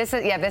favorite. This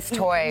is, this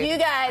toy. You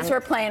guys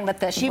were playing with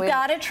this. You've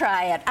got to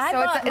try it. I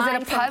bought mine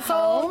is it a puzzle?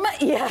 from home.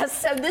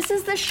 Yes. So this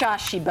is the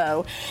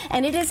Shashibo,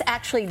 and it is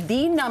actually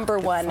the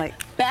 #1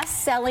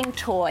 best-selling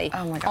toy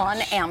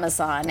on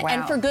Amazon,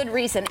 and for good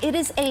reason. It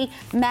is a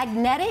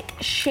magnetic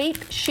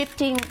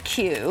shape-shifting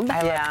cube.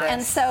 I love this.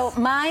 And so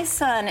my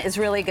son is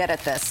really good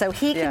at this. So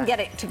he can get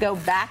it to go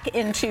back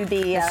into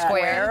the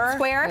square.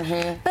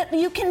 But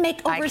you can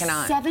make over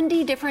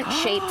 70 different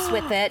shapes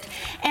with it,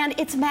 and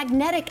it's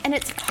magnetic, and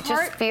it's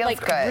part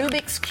like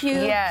Rubik's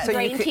Cube,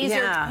 brain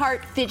teaser,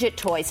 part fidget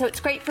toy. So it's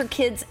great for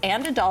kids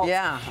and adults.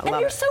 Yeah, I and love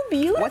they're it. so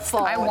beautiful. What's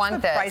the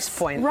price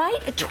point?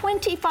 Right,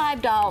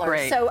 $25.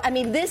 Great. So I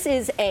mean, this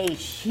is a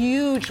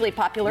hugely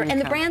popular, and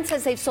the brand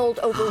says they've sold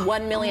over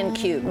 1 million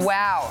cubes.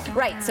 Wow.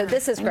 Right. So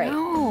this is great.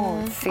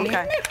 See?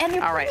 And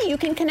they're pretty. You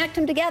can connect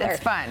them together.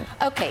 It's fun.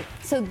 Okay.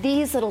 So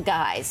these little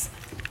guys.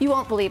 You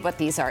won't believe what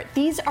these are.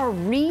 These are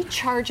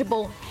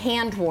rechargeable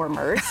hand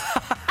warmers.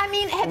 I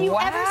mean, have you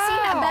ever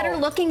seen a better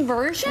looking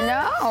version?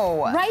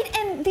 No. Right?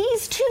 And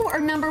these two are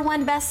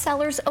 #1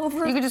 bestsellers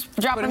over. You can just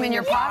drop them in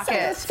your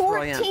pocket.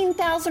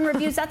 14,000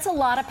 reviews. That's a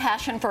lot of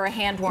passion for a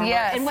hand warmer.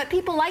 Yes. And what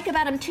people like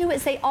about them too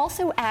is they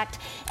also act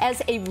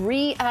as a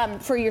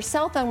for your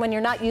cell phone when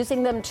you're not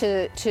using them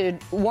to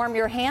warm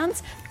your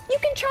hands. You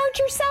can charge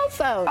your cell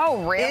phone.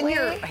 Oh, really? In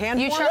your hand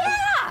warmer?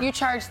 You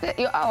charge the.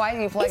 You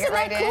plug Isn't it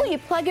right that cool? in. You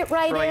plug it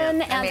right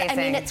in, and I mean,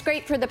 Amazing. it's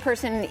great for the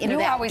person, You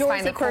the always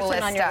find the outdoorsy person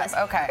coolest on your stuff. list.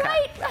 Okay.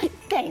 Right.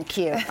 Thank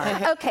you.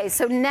 Okay,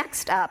 so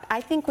next up,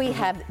 I think we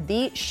have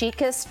the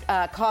chicest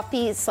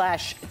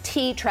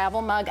coffee/tea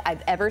travel mug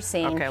I've ever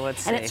seen. Okay,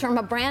 let's see. And it's from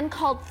a brand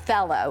called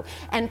Fellow.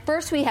 And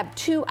first we have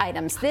two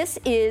items. This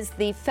is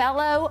the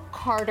Fellow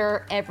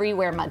Carter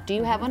Everywhere mug. Do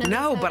you have one of these?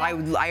 No, but I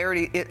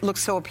already, it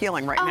looks so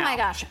appealing right now. Oh my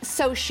gosh,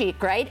 so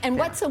chic, right? And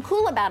what's so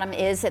cool about them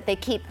is that they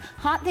keep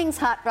hot things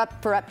hot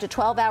for up to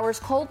 12 hours,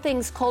 cold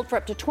things cold for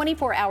up to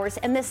 24 hours.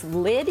 And this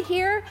lid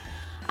here,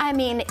 I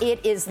mean,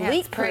 it is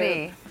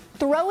leak-proof.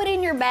 Throw it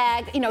in your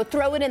bag,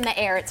 throw it in the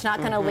air. It's not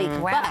going to leak.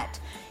 Wow. But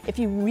if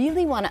you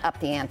really want to up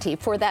the ante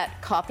for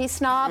that coffee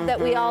snob that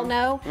we all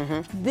know,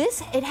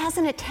 it has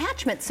an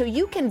attachment. So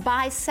you can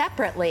buy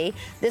separately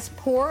this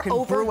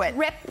pour-over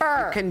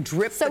dripper. You can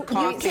drip so the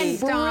coffee. You can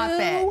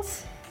brew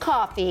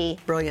coffee.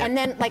 Brilliant. And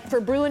then, like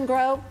for Brew and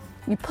Grow,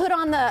 you put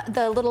on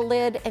the little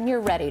lid and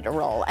you're ready to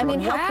roll. I mean,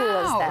 how cool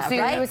is that, so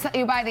right?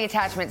 you buy the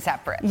attachment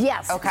separate?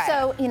 Yes. Okay.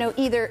 So,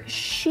 either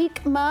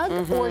chic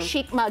mug or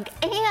chic mug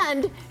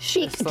and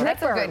chic dripper,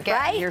 That's a good get.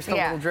 right? Here's the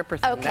little dripper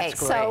thing. Okay, That's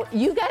great. so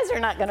you guys are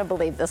not going to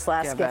believe this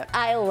last gift.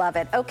 I love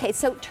it. Okay,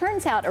 so it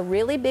turns out a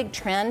really big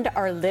trend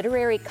are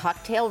literary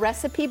cocktail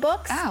recipe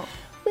books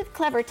with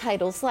clever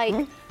titles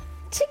like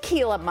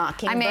Tequila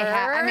Mockingbird.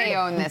 I may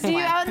own this one. Do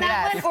you one. own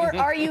that one? Or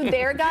Are You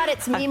There, God?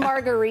 It's Me,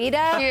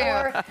 Margarita.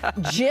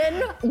 Or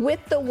Gin with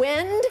the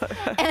Wind.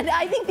 And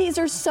I think these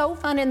are so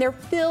fun, and they're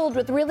filled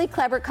with really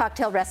clever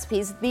cocktail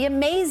recipes. The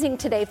amazing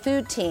Today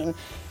food team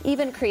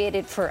even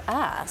created for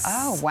us.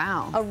 Oh,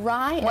 wow. A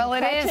Rye and Well,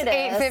 it is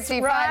Prejudice.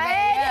 8:55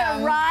 right?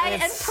 a.m. A Rye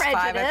It's and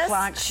Prejudice. 5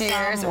 o'clock.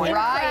 Cheers. Incredible.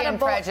 Rye and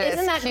Prejudice.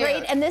 Isn't that Cute.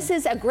 great? And this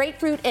is a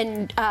grapefruit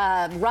and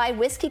rye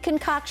whiskey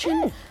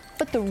concoction.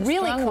 But the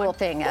really cool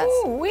thing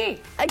is,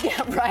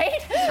 again,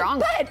 right? Strong.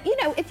 But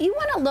if you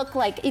want to look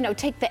like,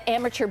 take the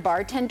amateur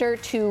bartender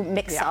to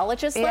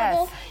mixologist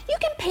level, you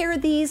can pair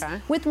these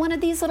with one of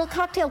these little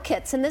cocktail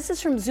kits. And this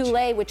is from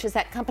Zoulet, which is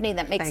that company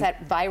that makes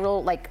that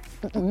viral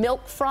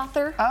milk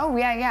frother. Oh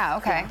yeah,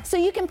 okay. So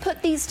you can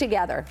put these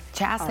together.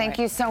 Chas, thank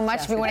you so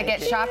much. If you want to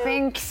get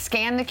shopping,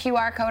 scan the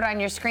QR code on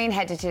your screen.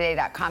 Head to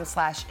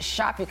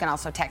today.com/shop. You can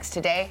also text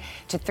today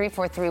to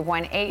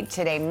 34318.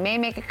 Today may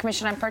make a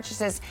commission on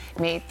purchases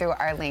made through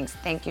our links.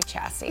 Thank you,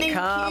 Chassie.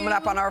 Coming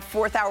up on our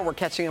fourth hour, we're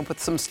catching up with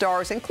some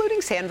stars, including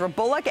Sandra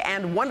Bullock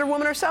and Wonder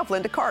Woman herself,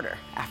 Linda Carter,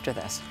 after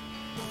this.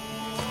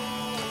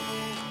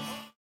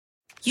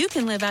 You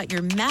can live out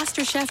your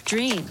MasterChef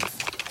dreams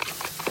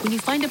when you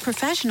find a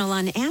professional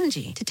on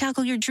Angie to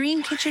tackle your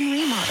dream kitchen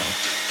remodel.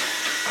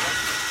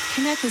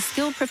 Connect with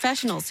skilled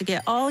professionals to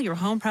get all your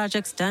home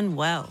projects done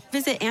well.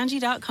 Visit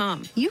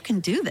Angie.com. You can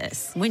do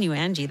this when you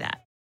Angie that.